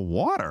drink the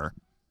water,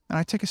 and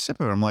I take a sip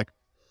of it. I'm like,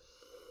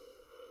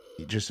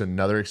 just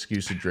another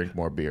excuse to drink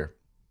more beer.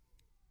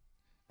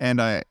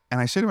 And I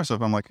say to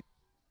myself, I'm like,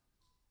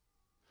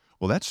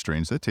 well, that's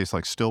strange. That tastes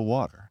like still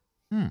water.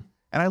 And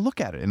I look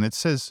at it, and it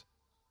says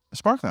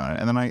sparkling on it.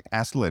 And then I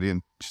asked the lady,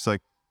 and she's like,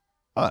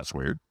 oh, that's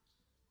weird.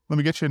 Let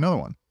me get you another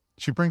one.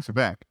 She brings it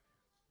back,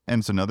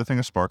 and it's another thing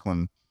of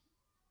sparkling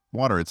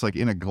water. It's like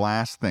in a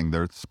glass thing.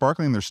 They're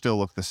sparkling. They still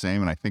look the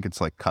same, and I think it's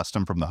like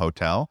custom from the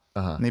hotel.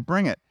 And they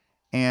bring it,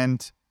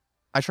 and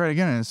I try it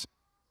again, and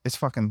it's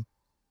fucking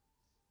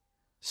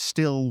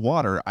still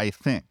water, I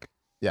think.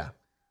 Yeah.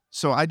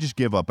 So I just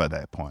give up at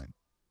that point,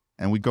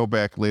 and we go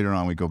back later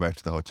on. We go back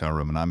to the hotel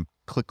room, and I'm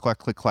click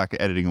clack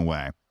editing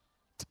away.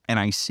 And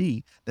I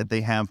see that they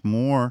have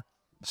more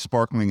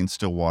sparkling and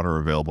still water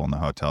available in the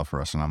hotel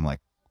for us. And I'm like,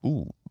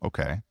 ooh,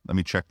 okay, let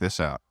me check this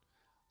out.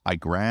 I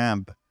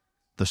grab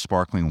the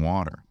sparkling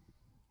water,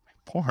 I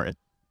pour it,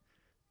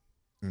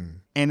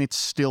 and it's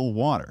still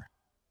water.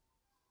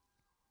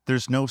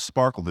 There's no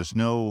sparkle. There's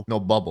no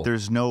bubble.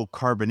 There's no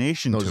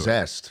carbonation no to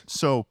zest. it.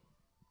 So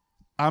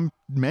I'm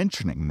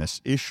mentioning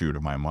this issue to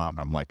my mom.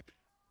 I'm like,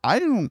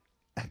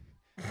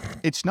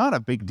 it's not a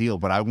big deal,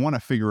 but I want to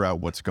figure out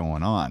what's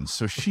going on.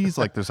 So she's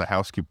like, there's a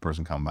housekeeper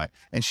person coming by,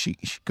 and she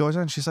goes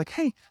on, she's like,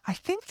 hey, I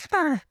think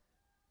our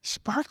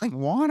sparkling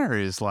water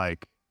is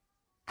like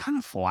kind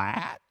of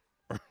flat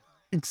or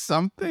like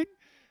something.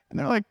 And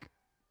they're like,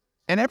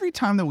 and every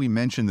time that we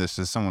mentioned this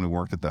to someone who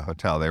worked at the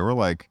hotel, they were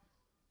like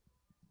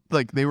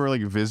they were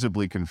like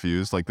visibly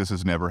confused. Like this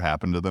has never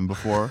happened to them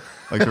before.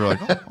 Like they were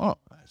like, oh,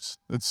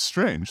 that's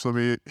strange. Let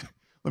me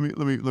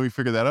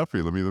figure that out for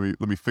you.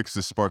 Let me fix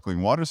this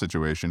sparkling water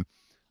situation.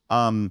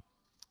 And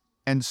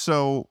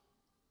so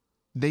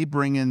they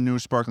bring in new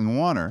sparkling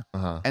water,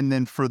 and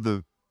then for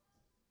the,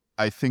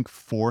 I think,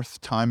 4th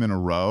time in a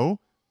row,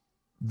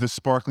 the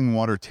sparkling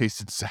water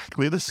tastes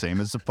exactly the same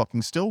as the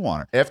fucking still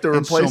water. After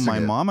replacing so my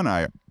it. mom and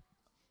I,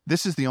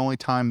 this is the only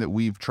time that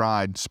we've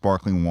tried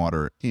sparkling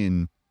water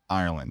in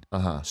Ireland.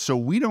 So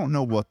we don't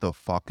know what the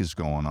fuck is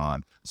going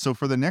on. So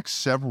for the next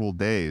several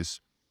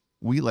days,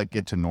 we like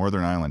get to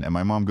Northern Ireland, and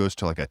my mom goes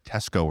to like a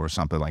Tesco or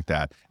something like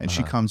that, and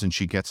she comes and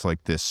she gets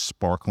like this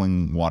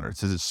sparkling water. It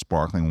says it's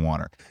sparkling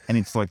water, and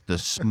it's like the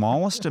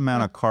smallest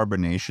amount of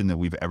carbonation that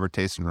we've ever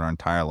tasted in our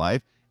entire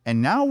life.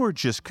 And now we're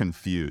just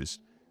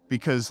confused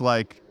because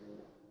like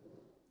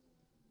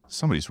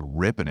somebody's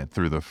ripping it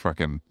through the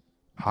fucking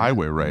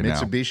highway right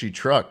now. Mitsubishi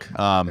truck.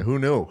 Who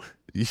knew?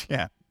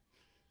 Yeah.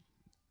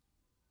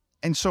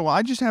 And so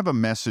I just have a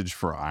message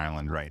for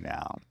Ireland right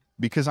now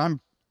because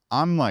I'm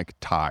like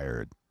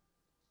tired.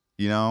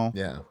 You know?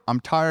 Yeah. I'm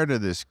tired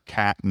of this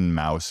cat and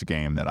mouse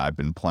game that I've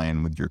been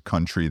playing with your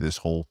country this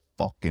whole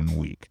fucking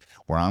week,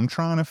 where I'm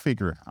trying to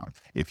figure out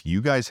if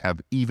you guys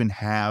have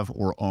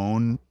or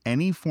own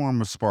any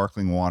form of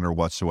sparkling water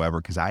whatsoever,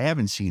 because I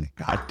haven't seen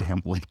a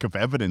goddamn lick of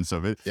evidence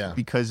of it. Yeah.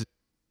 Because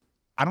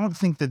I don't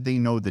think that they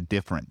know the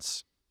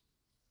difference.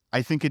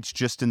 I think it's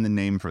just in the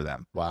name for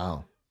them.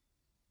 Wow.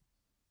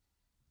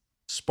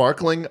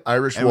 Sparkling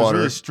Irish And it was water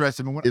really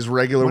stressing. is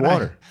regular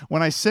water.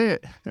 When I say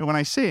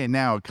it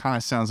now, it kind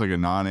of sounds like a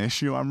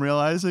non-issue. I'm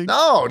realizing.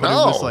 No. It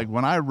was like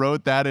when I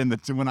wrote that in the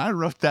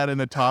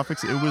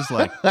topics, it was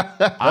like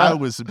I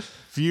was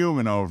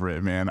fuming over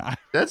it, man.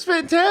 That's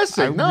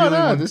fantastic.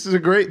 This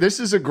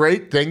is a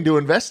great thing to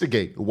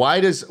investigate. Why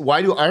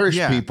do Irish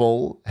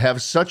people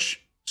have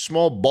such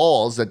small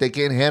balls that they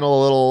can't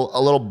handle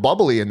a little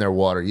bubbly in their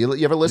water? You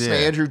ever listen to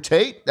Andrew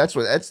Tate? That's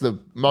the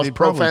most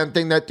profound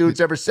thing that dude's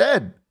ever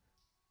said.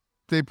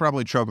 They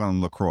probably choke on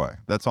LaCroix.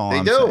 That's all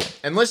I'm saying.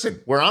 And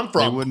listen, where I'm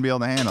from, they wouldn't be able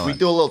to handle it. We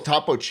do a little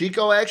Topo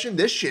Chico action.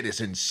 This shit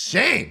is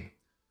insane.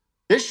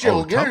 This shit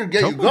will get you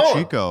going.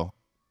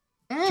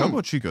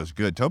 Topo Chico's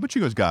good. Topo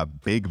Chico's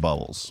got big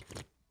bubbles.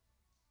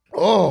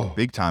 Oh.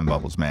 Big time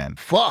bubbles, man.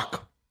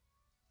 Fuck.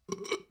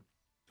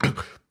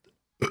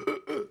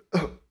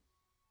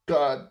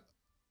 God.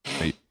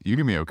 Hey, you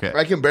can be okay.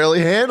 I can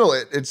barely handle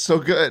it. It's so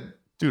good.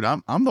 Dude,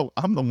 I'm the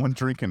one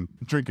drinking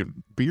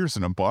beers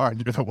in a bar,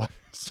 and you're the one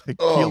who's like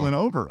keeling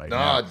over right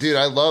now. Dude,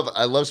 I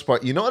love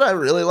spark. You know what I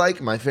really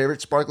like? My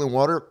favorite sparkling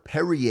water,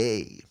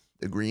 Perrier,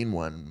 the green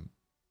one.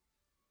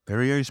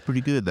 Perrier is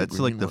pretty good. That's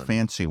like the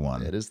fancy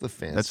one. It is the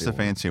fancy. That's the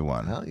fancy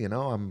one. Well, you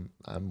know,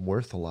 I'm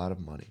worth a lot of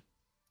money.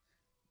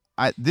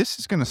 This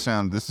is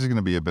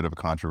gonna be a bit of a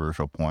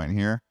controversial point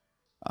here,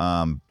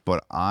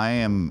 but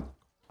I'm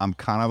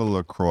kind of a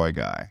LaCroix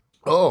guy.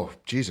 Oh,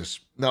 Jesus.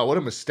 No, what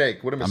a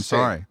mistake. What a mistake.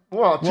 I'm sorry.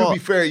 Well, to be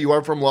fair, you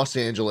are from Los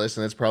Angeles,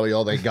 and that's probably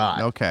all they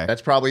got. Okay.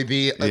 That's probably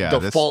the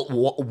default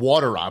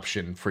water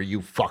option for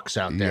you fucks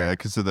out there. Yeah,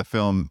 because of the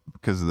film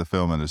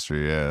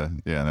industry. Yeah.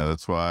 Yeah, no,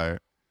 that's why.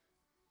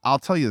 I'll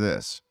tell you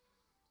this.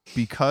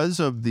 Because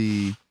of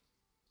the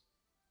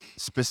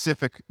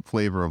specific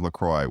flavor of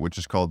LaCroix, which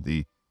is called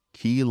the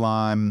key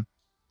lime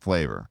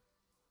flavor,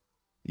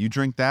 you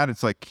drink that,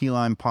 it's like key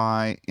lime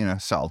pie in a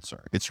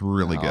seltzer. It's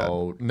really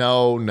good.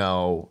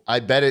 No. I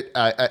bet it.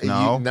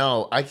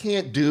 No? I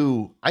can't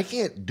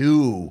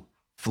do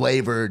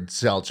flavored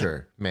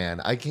seltzer, man.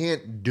 I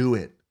can't do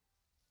it.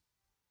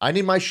 I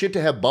need my shit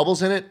to have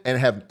bubbles in it and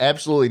have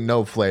absolutely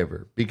no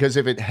flavor, because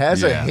if it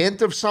has a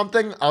hint of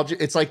something,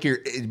 it's like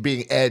you're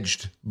being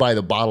edged by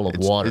the bottle of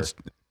water.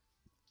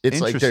 It's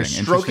like they're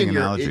stroking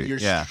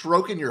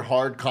stroking your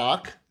hard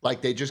cock,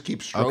 like they just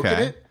keep stroking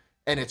it.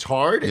 And it's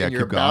hard, and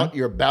you're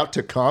about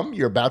to come.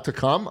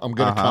 I'm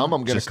gonna come.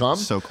 I'm gonna come.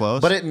 So close,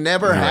 but it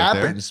never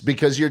happens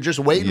because you're just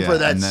waiting for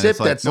that sip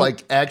that's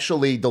like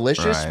actually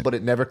delicious, but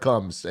it never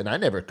comes, and I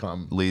never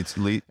come.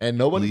 And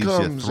no one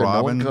comes.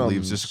 Throbbing,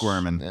 leaves you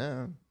squirming.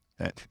 Yeah.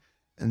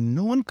 And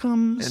no one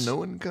comes. And no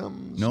one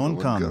comes. No one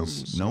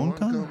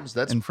comes.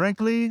 And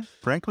frankly,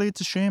 it's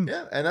a shame.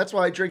 Yeah, and that's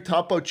why I drink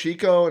Topo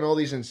Chico and all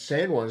these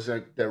insane ones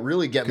that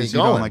really get me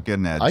going. You don't like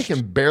getting edged. I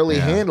can barely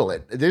handle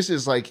it. This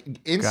is like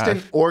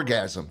instant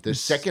orgasm the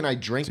second I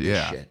drink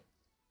this shit.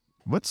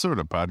 What sort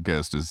of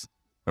podcast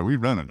are we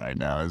running right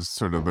now? Is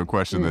sort of the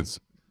question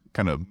that's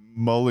kind of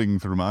mulling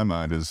through my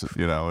mind.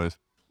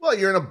 Well,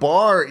 you're in a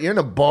bar. You're in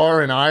a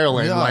bar in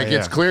Ireland. Yeah,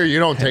 It's clear you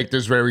don't take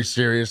this very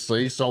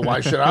seriously. So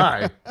why should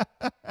I?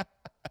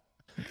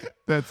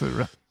 That's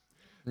it.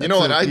 You know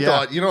what I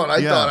thought? You know what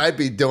I thought I'd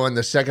be doing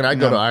the second I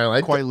go to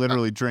Ireland? Quite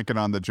literally drinking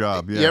on the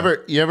job. Yeah.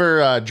 You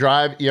ever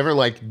drive? You ever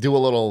like do a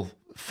little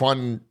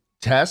fun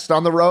test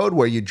on the road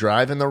where you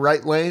drive in the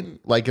right lane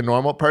like a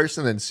normal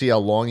person and see how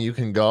long you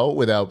can go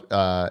without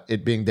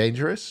it being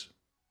dangerous?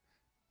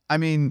 I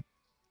mean,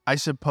 I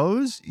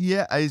suppose,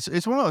 yeah.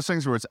 It's one of those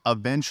things where it's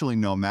eventually,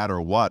 no matter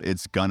what,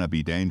 it's gonna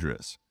be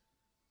dangerous,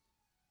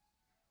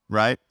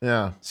 right?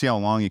 Yeah. See how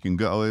long you can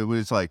go. It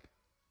was like,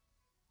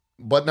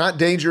 but not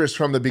dangerous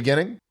from the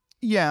beginning.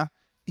 yeah.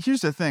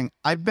 Here's the thing.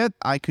 I bet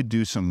I could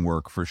do some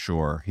work for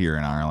sure here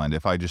in Ireland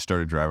if I just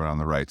started driving on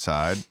the right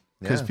side.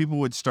 Because people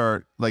would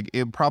start, like,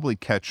 it would probably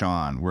catch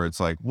on where it's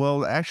like,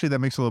 well, actually, that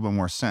makes a little bit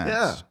more sense.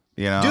 Yeah.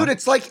 You know? Dude,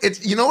 it's like,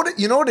 you know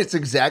what it's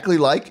exactly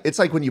like? It's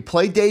like when you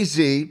play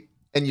DayZ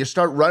and you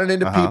start running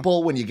into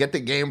people when you get the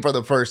game for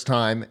the first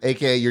time,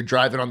 aka you're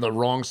driving on the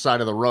wrong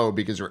side of the road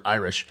because you're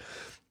Irish.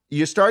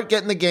 You start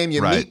getting the game,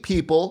 you meet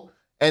people,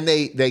 and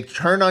they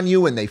turn on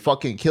you and they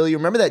fucking kill you.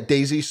 Remember that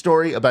DayZ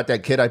story about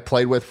that kid I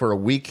played with for a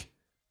week?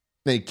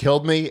 They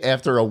killed me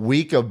after a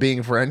week of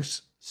being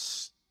friends.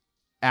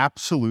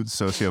 Absolute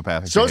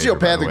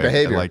sociopathic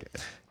behavior. Like,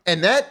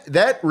 and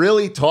that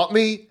really taught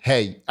me,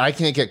 hey, I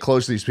can't get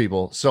close to these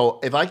people. So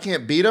if I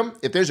can't beat them,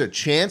 if there's a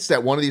chance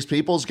that one of these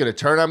people is going to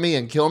turn on me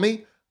and kill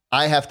me,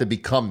 I have to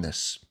become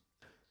this.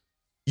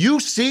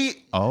 You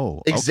see?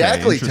 Oh,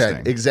 exactly, okay,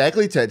 Ted.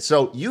 Exactly, Ted.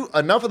 So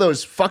enough of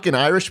those fucking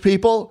Irish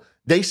people.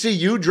 They see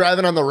you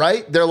driving on the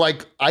right. They're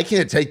like, I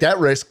can't take that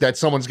risk that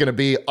someone's going to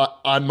be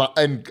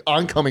in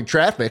oncoming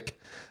traffic.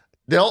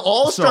 They'll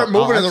all start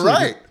moving to the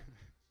right.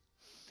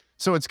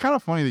 So it's kind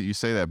of funny that you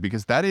say that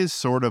because that is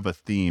sort of a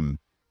theme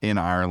in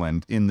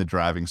Ireland in the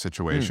driving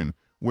situation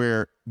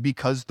where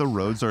because the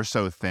roads are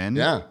so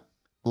thin,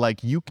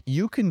 like you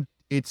can,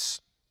 it's,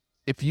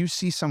 if you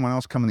see someone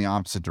else come in the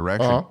opposite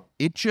direction,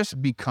 it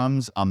just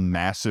becomes a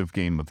massive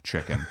game of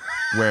chicken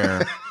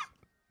where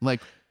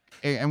like,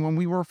 and when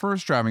we were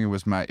first driving,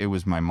 it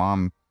was my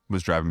mom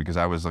was driving because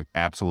I was like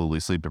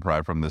absolutely sleep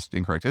deprived from this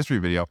incorrect history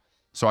video.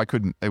 So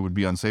it would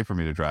be unsafe for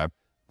me to drive.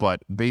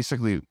 But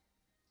basically,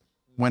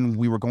 when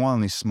we were going on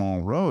these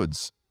small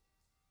roads,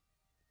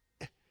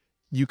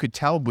 you could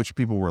tell which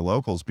people were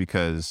locals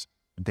because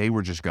they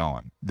were just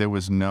going. There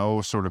was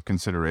no sort of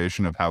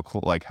consideration of how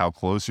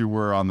close you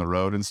were on the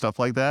road and stuff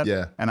like that.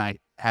 Yeah. And I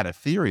had a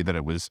theory that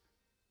it was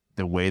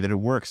the way that it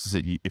works is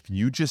that if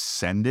you just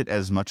send it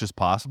as much as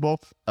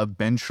possible,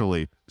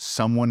 eventually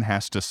someone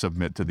has to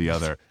submit to the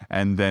other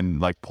and then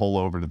like pull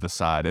over to the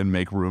side and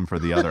make room for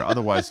the other.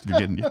 Otherwise, you're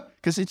getting,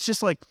 because it's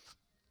just like,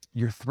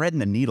 you're threading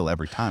the needle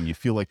every time. You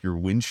feel like your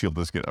windshield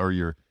is or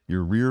your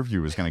rear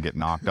view is going to get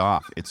knocked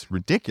off. It's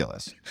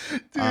ridiculous.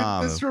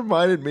 Dude, this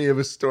reminded me of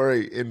a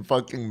story in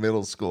fucking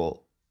middle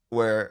school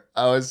where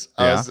I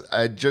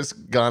had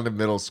just gone to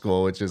middle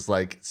school, which is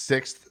like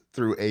 6th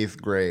through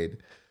 8th grade.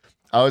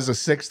 I was a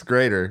 6th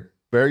grader,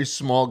 very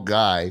small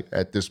guy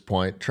at this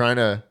point, trying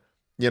to,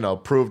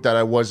 prove that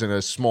I wasn't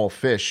a small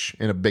fish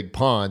in a big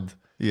pond.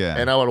 Yeah.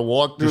 And I would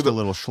walk through just a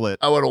little schlit.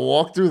 I would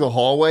walk through the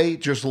hallway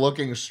just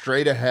looking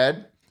straight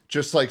ahead.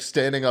 Just like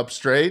standing up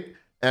straight,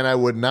 and I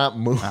would not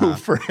move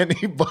for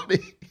anybody.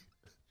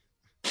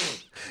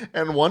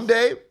 And one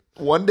day,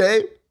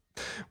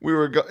 we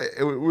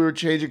were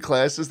changing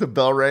classes. The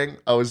bell rang.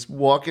 I was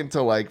walking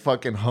to like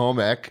fucking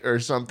home ec or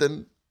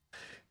something,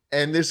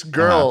 and this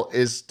girl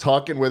is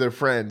talking with her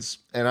friends,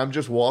 and I'm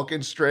just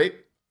walking straight,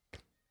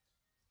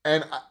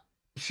 and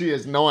she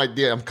has no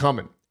idea I'm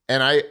coming,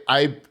 and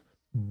I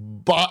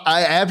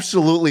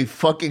absolutely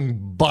fucking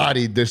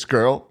bodied this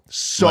girl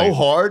so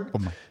hard.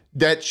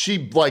 That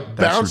she like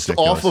bounced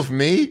off of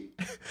me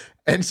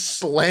and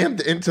slammed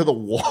into the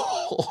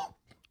wall.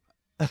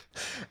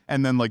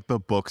 And then like the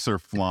books are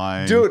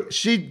flying. Dude,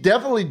 she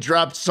definitely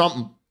dropped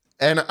something.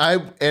 And I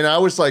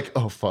was like,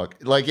 oh fuck.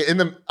 Like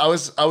I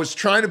was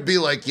trying to be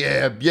like,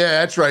 yeah,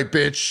 that's right,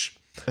 bitch.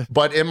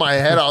 But in my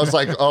head, I was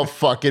like, oh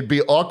fuck, it'd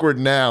be awkward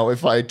now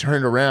if I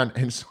turned around.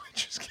 And so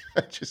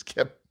I just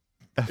kept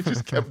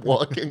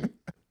walking.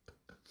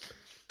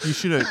 You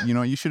should have,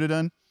 you should have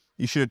done?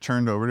 You should have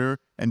turned over to her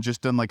and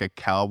just done like a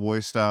cowboy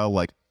style,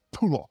 like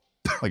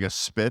a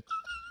spit.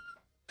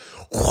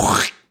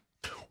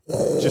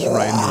 Just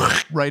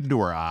right into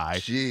her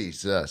eye.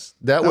 Jesus.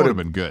 That would have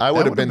been good. I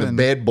would have been the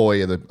bad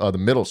boy of the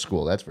middle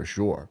school, that's for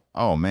sure.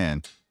 Oh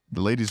man.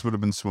 The ladies would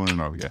have been swooning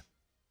over you.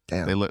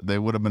 Damn. They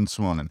would have been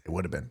swooning. It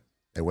would have been.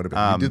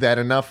 You do that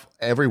enough,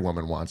 every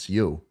woman wants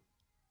you.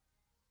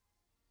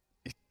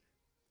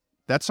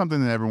 That's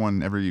something that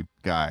every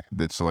guy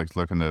that's like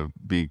looking to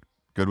be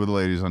good with the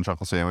ladies on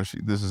Chuckle Sandwich,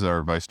 this is our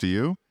advice to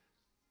you.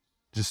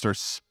 Just start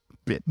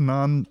spitting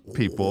on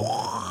people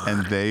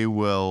and they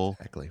will.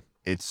 Exactly.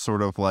 It's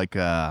sort of like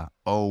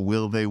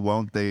will they,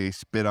 won't they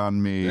spit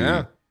on me?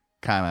 Yeah.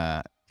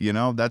 Kind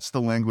of, that's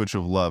the language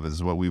of love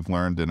is what we've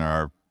learned in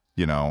our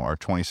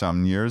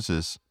 20-something years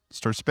is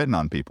start spitting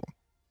on people.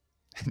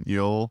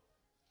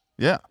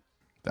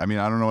 I mean,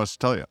 I don't know what to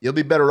tell you. You'll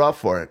be better off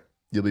for it.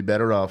 You'll be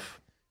better off.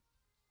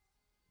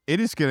 It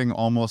is getting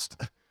almost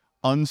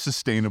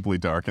unsustainably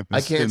dark in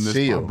this, I can't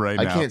see you right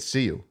now. I can't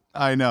see you.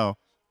 I know.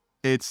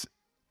 It's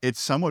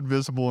somewhat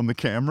visible in the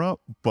camera,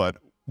 but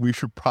we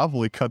should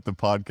probably cut the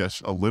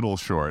podcast a little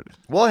short.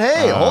 Well,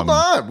 hey, hold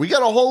on. We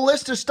got a whole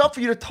list of stuff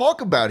for you to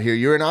talk about here.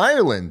 You're in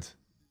Ireland.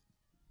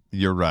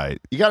 You're right.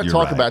 You got to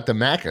talk right. about the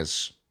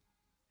Maccas.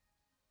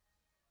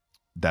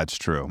 That's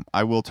true.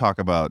 I will talk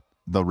about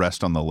the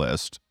rest on the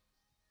list.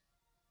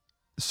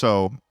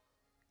 So,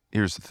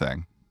 here's the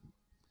thing.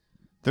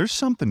 There's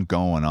something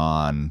going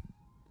on.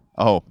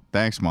 Oh,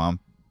 thanks, Mom.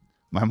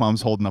 My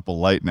mom's holding up a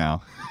light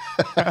now.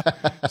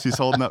 she's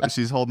holding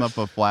up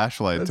a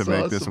flashlight That's to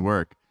make awesome. this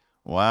work.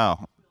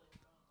 Wow.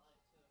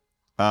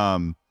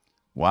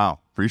 Wow.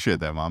 Appreciate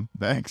that, Mom.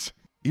 Thanks.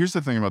 Here's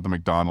the thing about the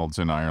McDonald's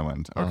in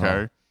Ireland,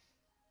 okay?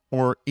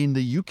 Or in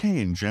the UK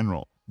in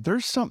general.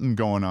 There's something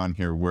going on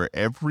here where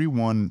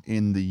everyone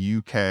in the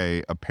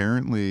UK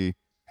apparently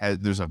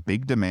there's a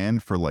big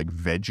demand for like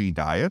veggie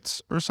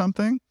diets or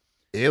something.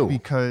 Ew.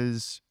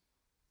 Because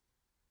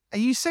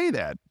you say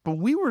that, but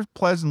we were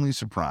pleasantly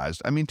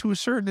surprised. I mean, to a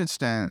certain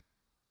extent,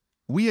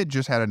 we had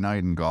just had a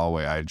night in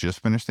Galway. I had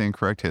just finished the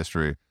Incorrect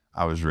History.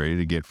 I was ready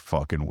to get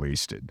fucking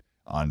wasted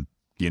on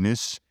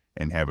Guinness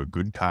and have a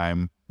good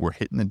time. We're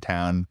hitting the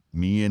town.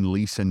 Me and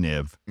Lisa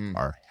Niv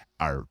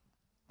are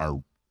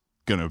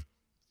gonna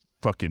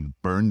fucking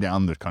burn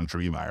down the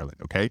country of Ireland,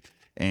 okay?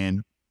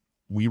 And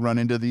we run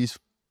into these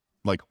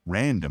like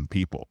random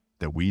people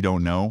that we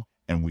don't know,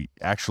 and we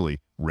actually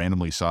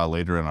randomly saw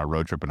later in our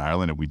road trip in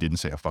Ireland, and we didn't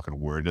say a fucking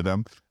word to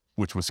them,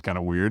 which was kind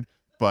of weird.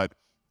 But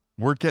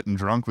we're getting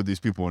drunk with these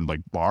people and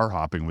like bar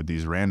hopping with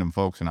these random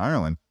folks in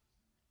Ireland,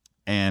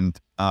 and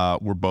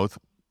we're both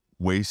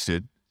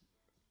wasted.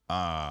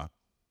 My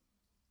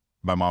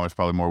mom is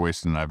probably more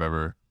wasted than I've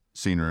ever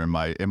seen her in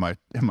my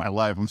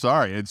life. I'm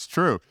sorry, it's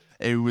true.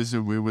 It was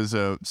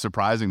a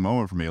surprising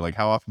moment for me. Like,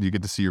 how often do you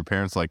get to see your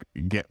parents like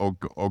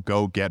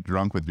go get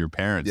drunk with your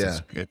parents?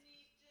 Yeah.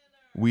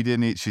 We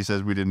didn't eat. She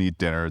says we didn't eat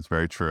dinner. It's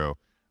very true.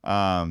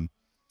 And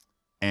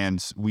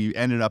we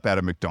ended up at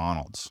a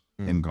McDonald's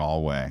in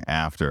Galway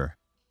after.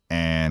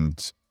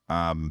 And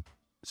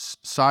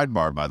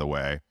sidebar, by the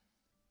way,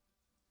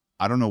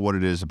 I don't know what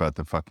it is about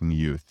the fucking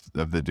youth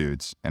of the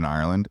dudes in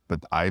Ireland,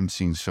 but I'm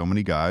seeing so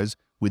many guys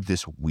with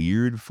this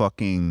weird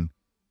fucking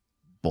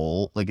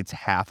bowl. Like it's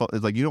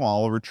like, you know,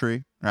 Oliver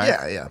Tree, right?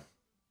 Yeah, yeah.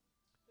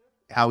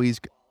 How he's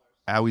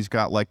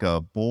got like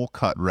a bowl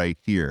cut right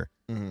here.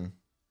 Mm-hmm.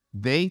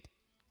 They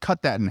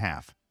cut that in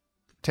half.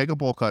 Take a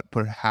bowl cut,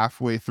 put it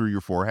halfway through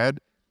your forehead.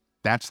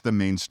 That's the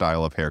main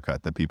style of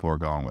haircut that people are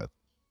going with.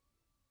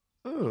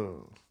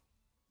 Oh.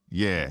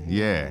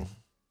 Yeah.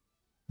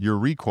 You're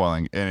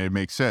recoiling, and it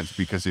makes sense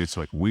because it's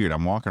like weird.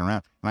 I'm walking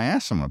around, and I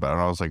asked someone about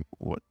it. I was like,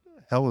 what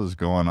the hell is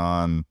going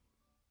on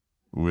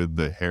with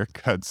the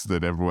haircuts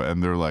that everyone,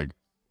 and they're like,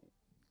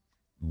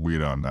 we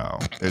don't know.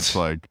 It's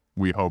like,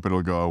 we hope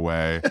it'll go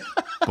away.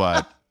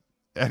 But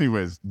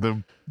anyways,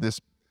 they've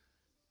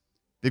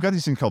got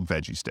these things called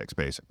veggie sticks,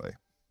 basically.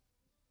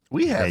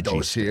 We have Veggie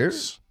those here.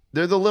 sticks.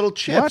 They're the little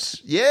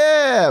chips. What?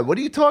 Yeah. What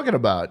are you talking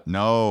about?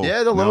 No.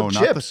 Yeah, the little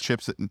not the chips.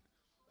 chips that,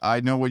 I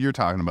know what you're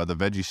talking about. The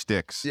veggie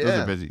sticks. Yeah. Those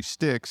are veggie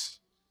sticks.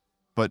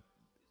 But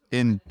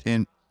in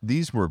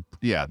these were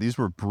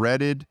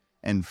breaded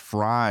and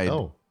fried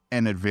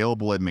and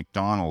available at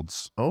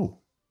McDonald's. Oh.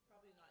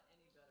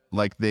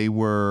 Like they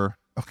were,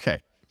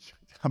 okay.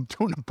 I'm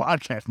doing a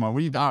podcast, Mom. What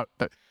are you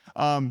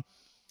doing?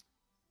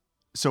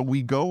 So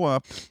we go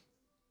up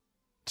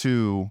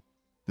to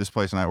this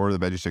place and I order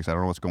the veggie sticks. I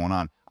don't know what's going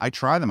on. I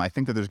try them. I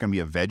think that there's going to be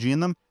a veggie in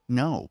them.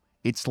 No,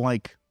 it's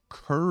like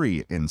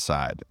curry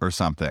inside or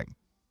something.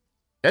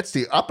 That's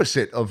the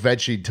opposite of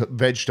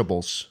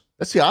vegetables.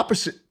 That's the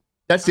opposite.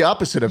 That's the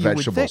opposite of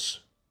vegetables.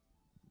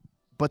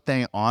 But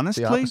they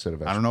honestly,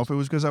 I don't know if it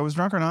was because I was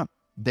drunk or not.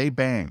 They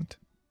banged.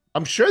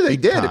 I'm sure they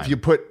did. time.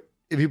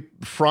 If you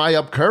fry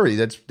up curry,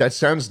 that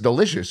sounds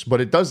delicious, but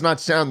it does not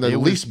sound the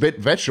least bit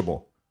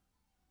vegetable.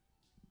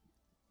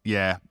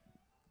 Yeah.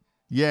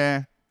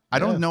 I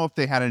don't know if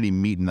they had any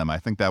meat in them. I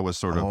think that was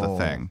sort of the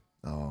thing.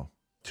 Oh.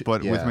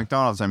 But with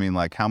McDonald's, I mean,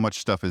 like, how much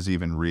stuff is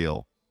even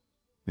real?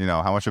 You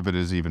know, how much of it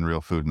is even real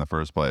food in the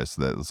first place?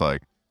 That it's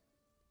like,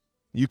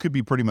 you could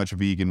be pretty much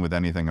vegan with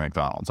anything at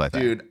McDonald's, I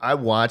think. Dude, I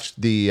watched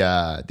the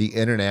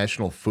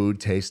international food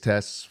taste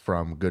tests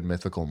from Good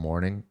Mythical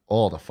Morning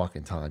all the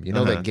fucking time. You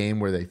know that game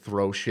where they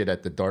throw shit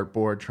at the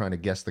dartboard trying to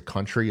guess the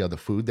country of the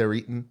food they're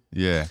eating?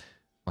 Yeah.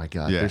 My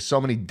God, there's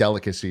so many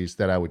delicacies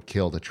that I would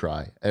kill to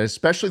try, and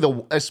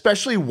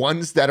especially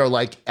ones that are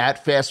like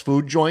at fast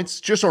food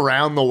joints just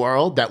around the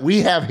world that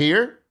we have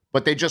here,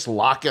 but they just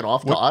lock it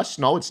off to us.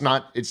 No, it's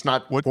not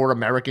for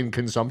American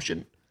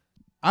consumption.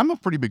 I'm a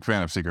pretty big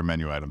fan of secret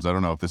menu items. I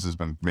don't know if this has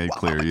been made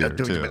clear either.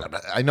 Too.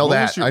 I know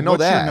that.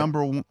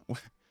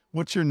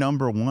 What's your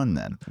number one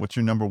then? What's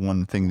your number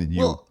one thing that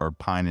you are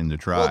pining to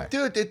try? Well,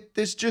 dude,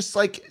 there's just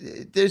like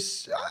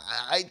this.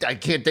 I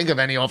can't think of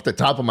any off the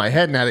top of my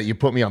head now that you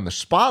put me on the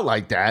spot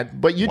like that.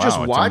 But you just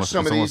watch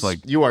some of these.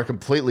 You are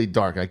completely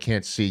dark. I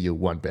can't see you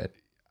one bit.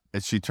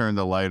 She turned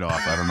the light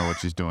off. I don't know what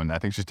she's doing. I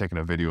think she's taking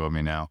a video of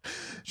me now.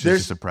 She's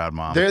just a proud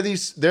mom. There are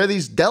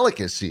these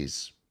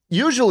delicacies.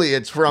 Usually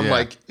it's from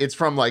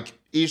like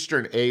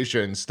Eastern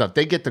Asia and stuff.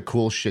 They get the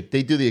cool shit.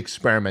 They do the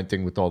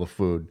experimenting with all the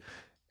food.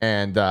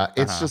 And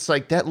it's just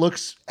like, that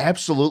looks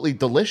absolutely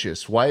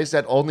delicious. Why is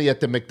that only at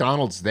the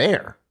McDonald's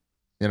there?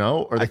 You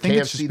know, or the I think KFC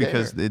it's just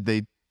because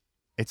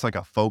it's like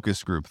a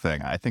focus group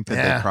thing. I think that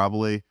they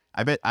probably,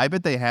 I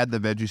bet they had the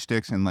veggie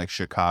sticks in like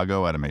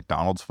Chicago at a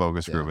McDonald's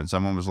focus group, and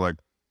someone was like,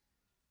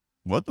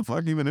 "What the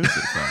fuck even is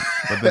this thing?"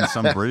 But then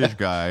some British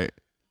guy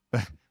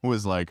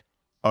was like,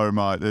 "Oh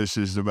my, this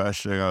is the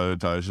best thing I've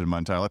touched in my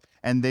entire life,"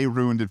 and they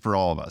ruined it for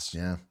all of us.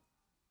 Yeah,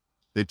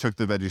 they took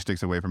the veggie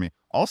sticks away from me.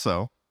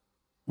 Also,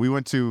 we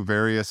went to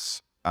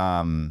various.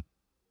 I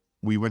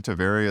went to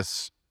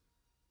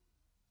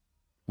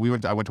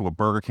a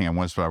Burger King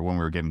once when we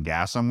were getting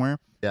gas somewhere.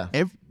 Yeah.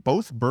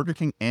 Both Burger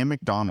King and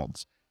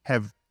McDonald's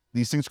have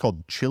these things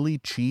called chili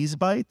cheese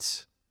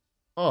bites.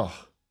 Oh.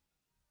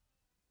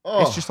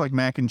 It's just like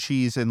mac and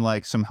cheese and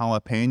like some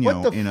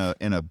jalapeno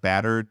in a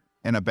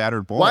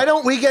battered bowl. Why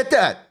don't we get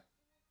that?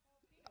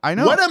 I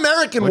know. What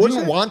American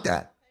wouldn't want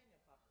that?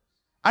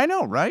 I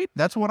know, right?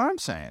 That's what I'm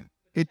saying.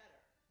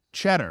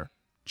 Cheddar.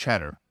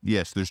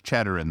 Yes, there's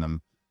cheddar in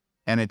them.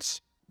 And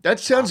that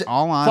sounds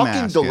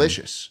fucking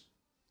delicious.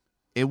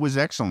 It was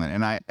excellent.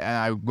 And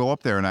I go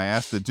up there and I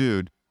ask the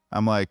dude,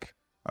 I'm like,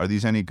 "Are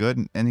these any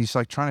good?" And he's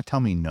like trying to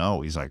tell me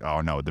no. He's like, "Oh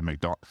no, the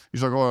McDonald's."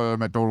 He's like, "Oh, the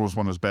McDonald's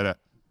one is better."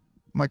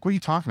 I'm like, "What are you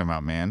talking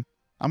about, man?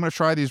 I'm gonna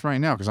try these right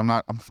now because I'm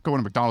going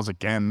to McDonald's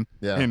again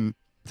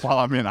while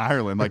I'm in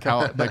Ireland." Like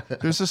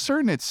there's a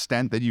certain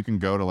extent that you can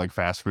go to like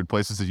fast food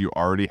places that you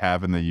already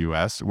have in the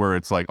US where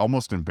it's like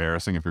almost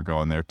embarrassing if you're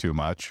going there too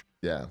much.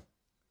 Yeah.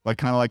 Like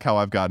kind of like how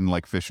I've gotten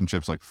like fish and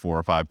chips like 4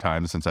 or 5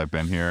 times since I've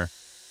been here.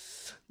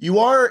 You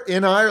are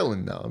in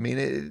Ireland though. I mean,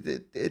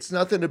 it's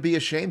nothing to be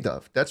ashamed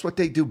of. That's what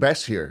they do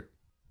best here.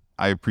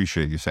 I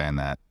appreciate you saying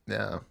that.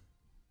 Yeah.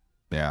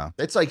 Yeah.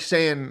 It's like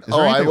saying,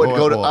 I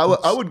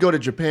would go to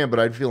Japan, but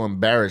I'd feel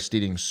embarrassed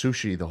eating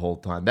sushi the whole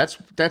time. That's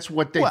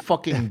what they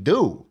fucking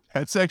do.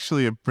 That's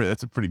actually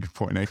that's a pretty good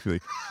point.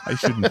 Actually, I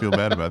shouldn't feel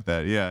bad about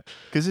that. Yeah,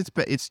 because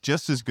it's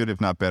just as good, if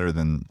not better,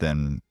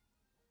 than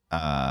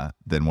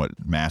what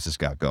Mass has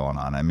got going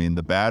on. I mean,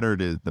 the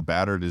battered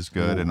is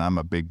good, and I'm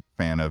a big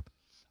fan of.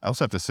 I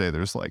also have to say,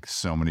 there's like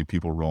so many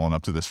people rolling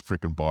up to this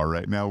freaking bar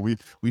right now. We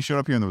showed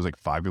up here and there was like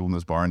 5 people in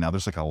this bar, and now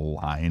there's like a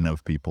line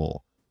of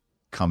people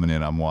coming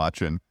in. I'm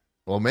watching.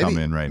 Well,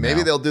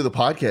 maybe they'll do the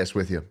podcast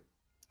with you.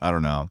 I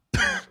don't know.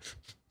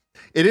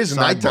 It is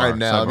nighttime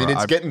now. I mean,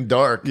 it's getting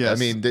dark. Yes. I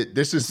mean,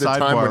 this is the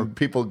time when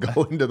people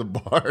go into the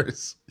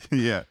bars.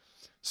 Yeah.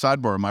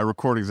 Sidebar, my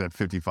recording's at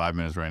 55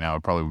 minutes right now.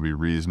 It probably would be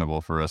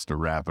reasonable for us to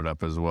wrap it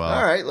up as well.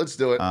 All right, let's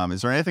do it.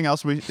 Is there anything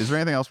else we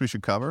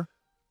should cover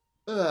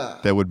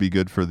that would be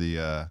good for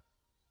the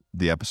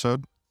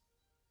episode?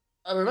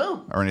 I don't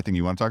know. Or anything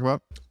you want to talk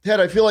about? Ted,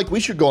 I feel like we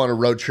should go on a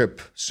road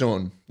trip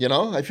soon. You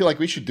know, I feel like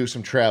we should do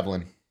some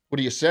traveling. What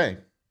do you say?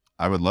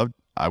 I would love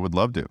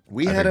to.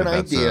 We had an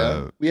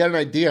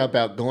idea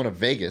about going to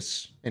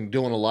Vegas and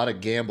doing a lot of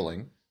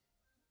gambling.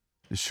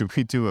 Should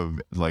we do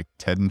a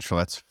Ted and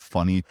Chilette's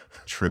funny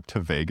trip to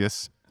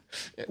Vegas?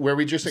 Where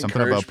we just something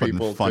encourage about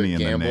people funny to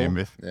gamble. In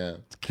the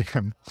name.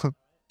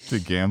 To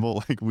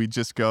gamble. Like we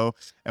just go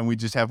and we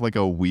just have like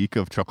a week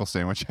of Chuckle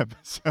Sandwich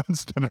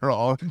episodes that are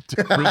all in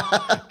different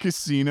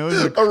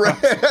casinos.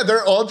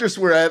 They're all just,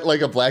 we're at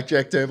like a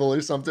blackjack table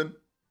or something.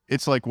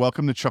 It's like,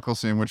 welcome to Chuckle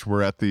Sandwich.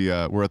 We're at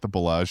the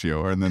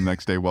Bellagio, and then the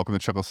next day, welcome to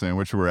Chuckle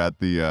Sandwich. We're at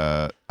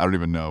the I don't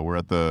even know. We're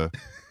at the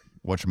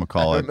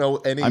whatchamacallit. I don't know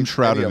any. I'm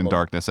shrouded in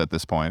darkness at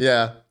this point.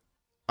 Yeah.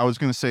 I was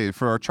gonna say,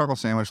 for our Chuckle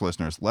Sandwich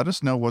listeners, let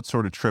us know what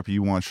sort of trip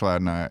you want Schlatt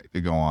and I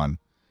to go on.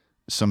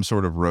 Some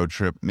sort of road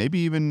trip, maybe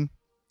even,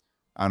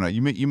 I don't know.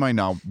 You might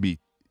not be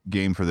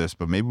game for this,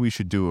 but maybe we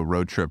should do a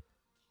road trip.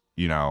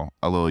 You know,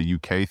 a little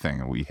UK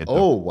thing, and we hit. The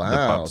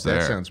pubs there.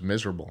 That sounds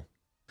miserable.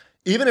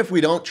 Even if we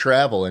don't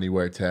travel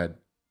anywhere, Ted,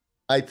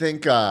 I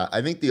think the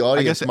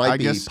audience might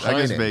be pining.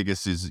 I guess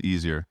Vegas is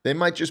easier. They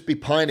might just be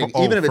pining,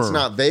 even if it's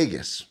not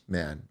Vegas,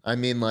 man. I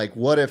mean, like,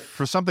 what if...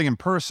 For something in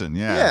person,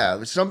 yeah.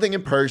 Yeah, something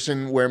in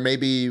person where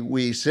maybe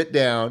we sit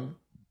down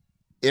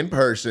in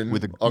person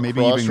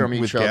across from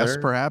each other. Guests,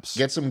 perhaps.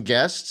 Get some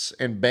guests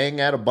and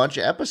bang out a bunch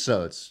of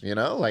episodes, you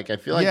know? Like, I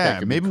feel like that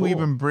could be cool.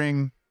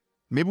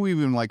 Maybe we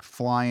even like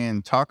fly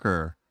in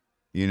Tucker,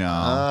 you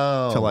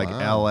know, to like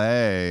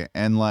LA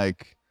and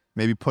like...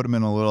 Maybe put them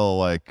in a little,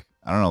 like,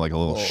 I don't know, like a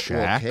little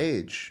shack.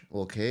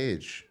 Little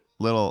cage.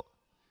 Do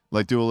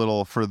a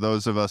little, for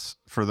those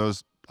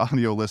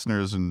audio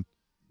listeners and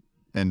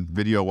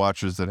video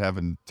watchers that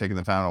haven't taken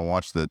the time to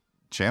watch the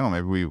channel,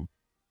 maybe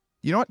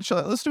you know what?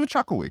 Let's do a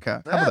Chuckle Week,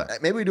 huh? How about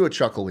that? Maybe we do a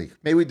Chuckle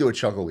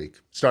Week.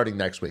 Starting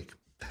next week.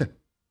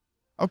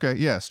 Okay,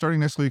 yeah.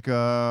 Starting next week,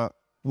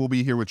 we'll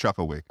be here with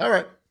Chuckle Week. All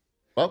right.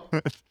 Well,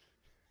 All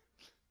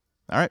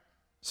right.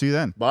 See you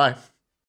then. bye.